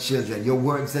less your children. Your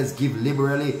word says, give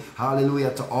liberally,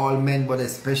 hallelujah, to all men, but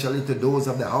especially to those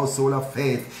of the household of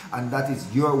faith. And that is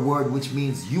your word, which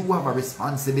means you have a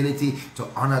responsibility to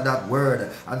honor that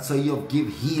word. And so you give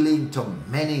healing to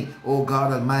many, oh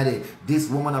God Almighty. This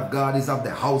woman of God is of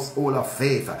the household of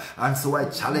faith. And so I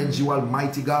challenge you,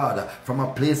 Almighty God, from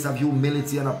a place of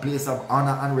humility and a place of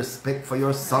honor and respect for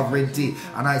your sovereignty.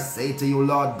 And I say to you,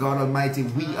 Lord God Almighty,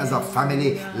 we as a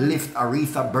family lift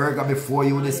Aretha Berger before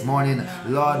you this morning.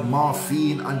 Lord,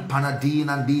 morphine and Panadine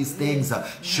and these things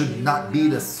should not be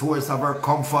the source of her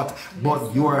comfort,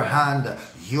 but your hand,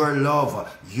 your love,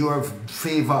 your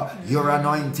favor, your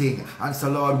anointing. And so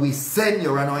Lord, we send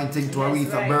your anointing to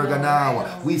Aretha Berger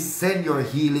now. We send your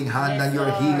healing hand and your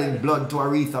healing blood to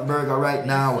Aretha Berger right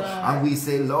now. And we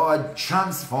say, Lord,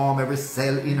 transform every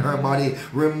cell in her body.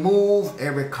 Remove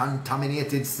every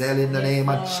contaminated cell in the name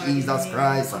of Jesus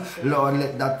Christ. Lord,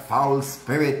 let that foul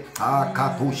spirit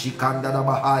of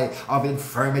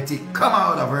infirmity come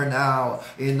out of her now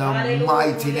in the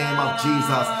mighty name of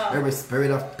Jesus. Every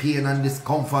spirit of pain and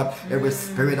discomfort, every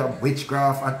spirit of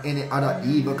witchcraft and any other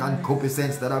evil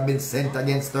concupiscence that have been sent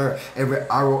against her, every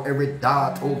arrow, every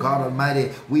dart, oh God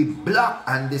Almighty, we block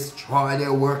and destroy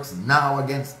their works now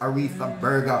against Aretha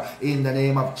Berger in the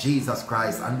name of Jesus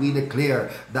Christ. And we declare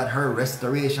that her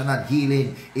restoration and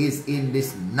healing is in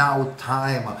this now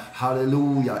time.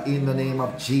 Hallelujah, in the name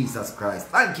of Jesus Christ.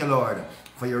 Thank you, Lord,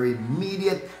 for your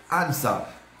immediate answer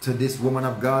to this woman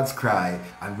of God's cry.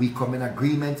 And we come in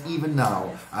agreement even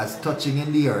now as touching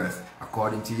in the earth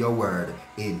according to your word,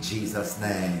 in Jesus'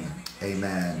 name.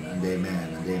 Amen and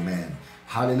amen and amen.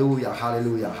 Hallelujah,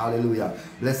 hallelujah, hallelujah.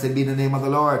 Blessed be the name of the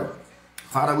Lord.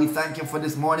 Father, we thank you for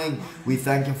this morning. We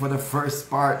thank you for the first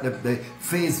part, the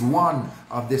phase one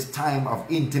of this time of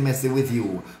intimacy with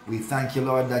you. We thank you,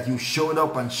 Lord, that you showed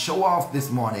up and show off this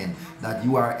morning, that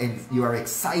you are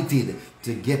excited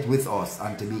to get with us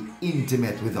and to be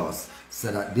intimate with us,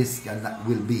 so that this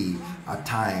will be a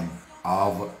time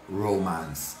of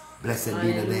romance. Blessed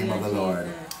be the name of the Lord,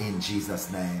 in Jesus'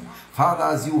 name. Father,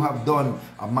 as you have done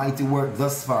a mighty work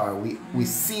thus far, we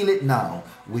seal it now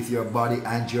with your body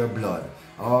and your blood.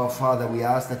 Oh, Father, we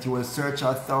ask that you will search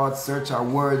our thoughts, search our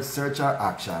words, search our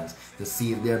actions, to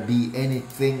see if there be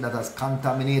anything that has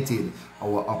contaminated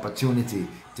our opportunity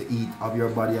to eat of your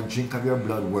body and drink of your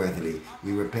blood worthily.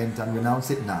 We repent and renounce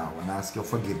it now and ask your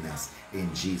forgiveness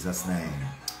in Jesus' name.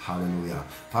 Hallelujah.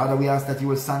 Father, we ask that you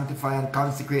will sanctify and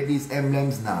consecrate these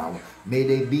emblems now. May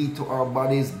they be to our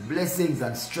bodies blessings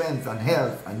and strength and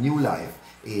health and new life,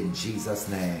 in Jesus'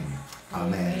 name.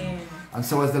 Amen. And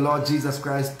so as the Lord Jesus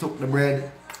Christ took the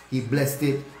bread, he blessed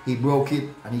it, he broke it,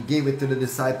 and he gave it to the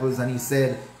disciples, and he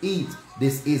said, eat,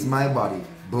 this is my body,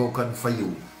 broken for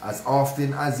you. As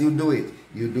often as you do it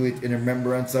in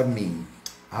remembrance of me.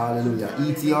 Hallelujah.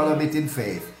 Eat ye all of it in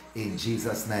faith, in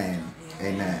Jesus' name.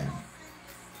 Amen.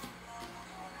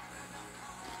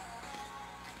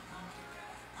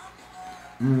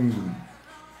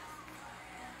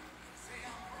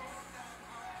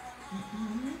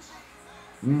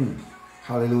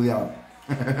 Hallelujah.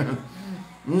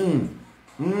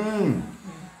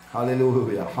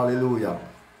 Hallelujah. Hallelujah.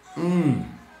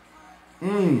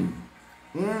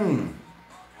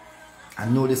 I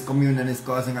know this communion is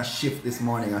causing a shift this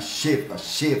morning. A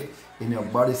shift in your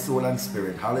body, soul, and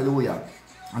spirit. Hallelujah.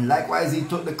 And likewise, he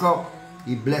took the cup.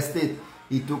 He blessed it.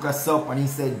 He took a sup and he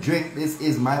said, drink, this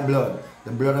is my blood,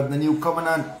 the blood of the new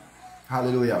covenant.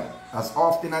 Hallelujah. As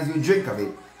often as you drink of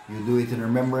it, you do it in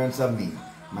remembrance of me,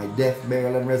 my death,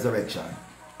 burial, and resurrection,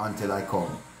 until I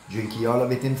come. Drink ye all of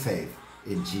it in faith,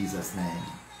 in Jesus' name.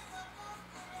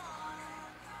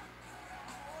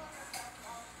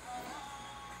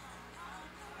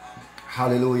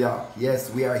 Hallelujah. Yes,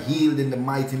 we are healed in the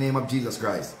mighty name of Jesus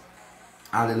Christ.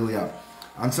 Hallelujah.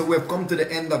 And so we've come to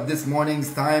the end of this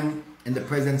morning's time in the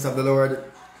presence of the Lord.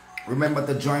 Remember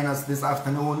to join us this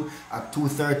afternoon at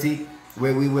 2:30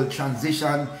 where we will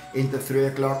transition into 3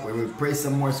 o'clock, where we'll pray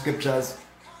some more scriptures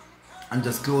and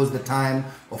just close the time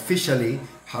officially.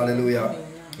 Hallelujah.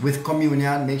 With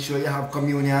communion. Make sure you have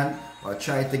communion, or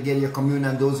try to get your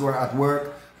communion. Those who are at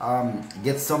work,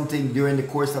 get something during the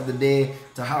course of the day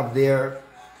to have there.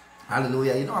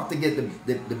 Hallelujah. You don't have to get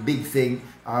the big thing.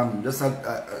 Just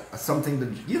something that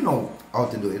you know how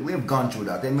to do it. We have gone through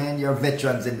that. Amen. You're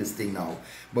veterans in this thing now.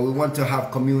 But we want to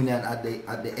have communion at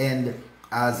the end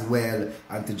as well,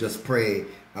 and to just pray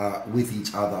with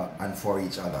each other and for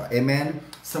each other. Amen.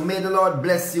 So may the Lord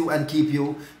bless you and keep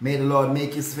you. May the Lord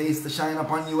make his face to shine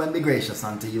upon you and be gracious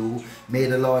unto you. May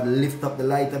the Lord lift up the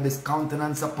light of his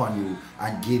countenance upon you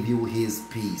and give you his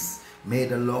peace. May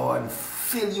the Lord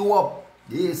fill you up.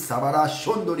 May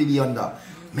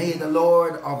the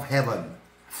Lord of heaven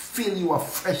fill you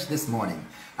afresh this morning,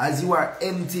 as you are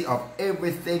empty of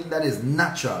everything that is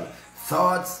natural,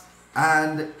 thoughts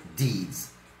and deeds.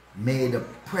 May the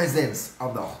presence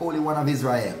of the Holy One of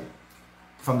Israel,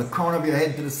 from the crown of your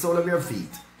head to the sole of your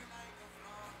feet,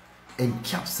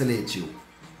 encapsulate you,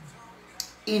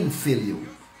 infill you,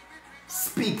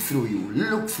 speak through you,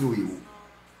 look through you,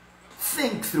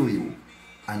 think through you,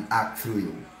 and act through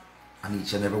you, and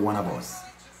each and every one of us,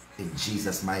 in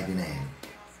Jesus' mighty name.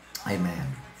 Amen.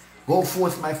 Go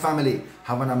forth, my family.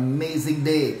 Have an amazing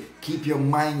day. Keep your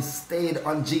mind stayed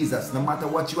on Jesus, no matter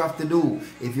what you have to do.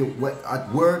 If you're at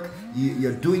work,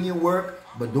 you're doing your work,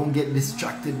 but don't get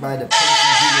distracted by the person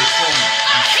who will come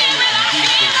and say and do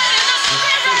things. Just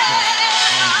focus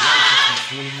on righteousness,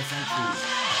 holiness, and truth,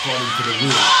 according to the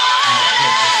will and the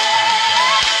purpose of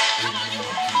God. In the name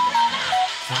of Jesus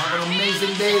Christ. So have an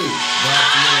amazing day. God's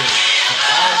will. For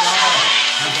all God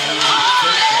has already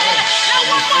taken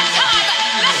everything that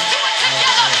is evil.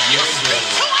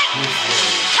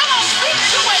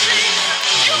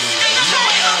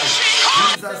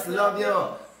 Jesus love you,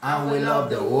 and we love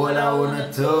the whole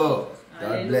of too.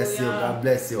 God bless you. God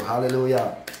bless you.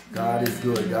 Hallelujah. God is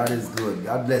good. God is good.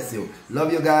 God bless you.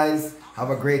 Love you guys. Have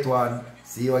a great one.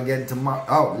 See you again tomorrow.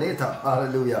 Oh, later.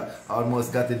 Hallelujah. I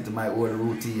almost got into my old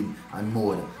routine and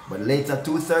mode. But later,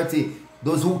 2:30.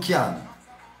 Those who can,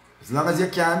 as long as you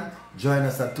can, join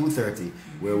us at 2:30,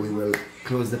 where we will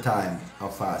close the time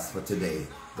of fast for today.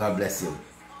 God bless you.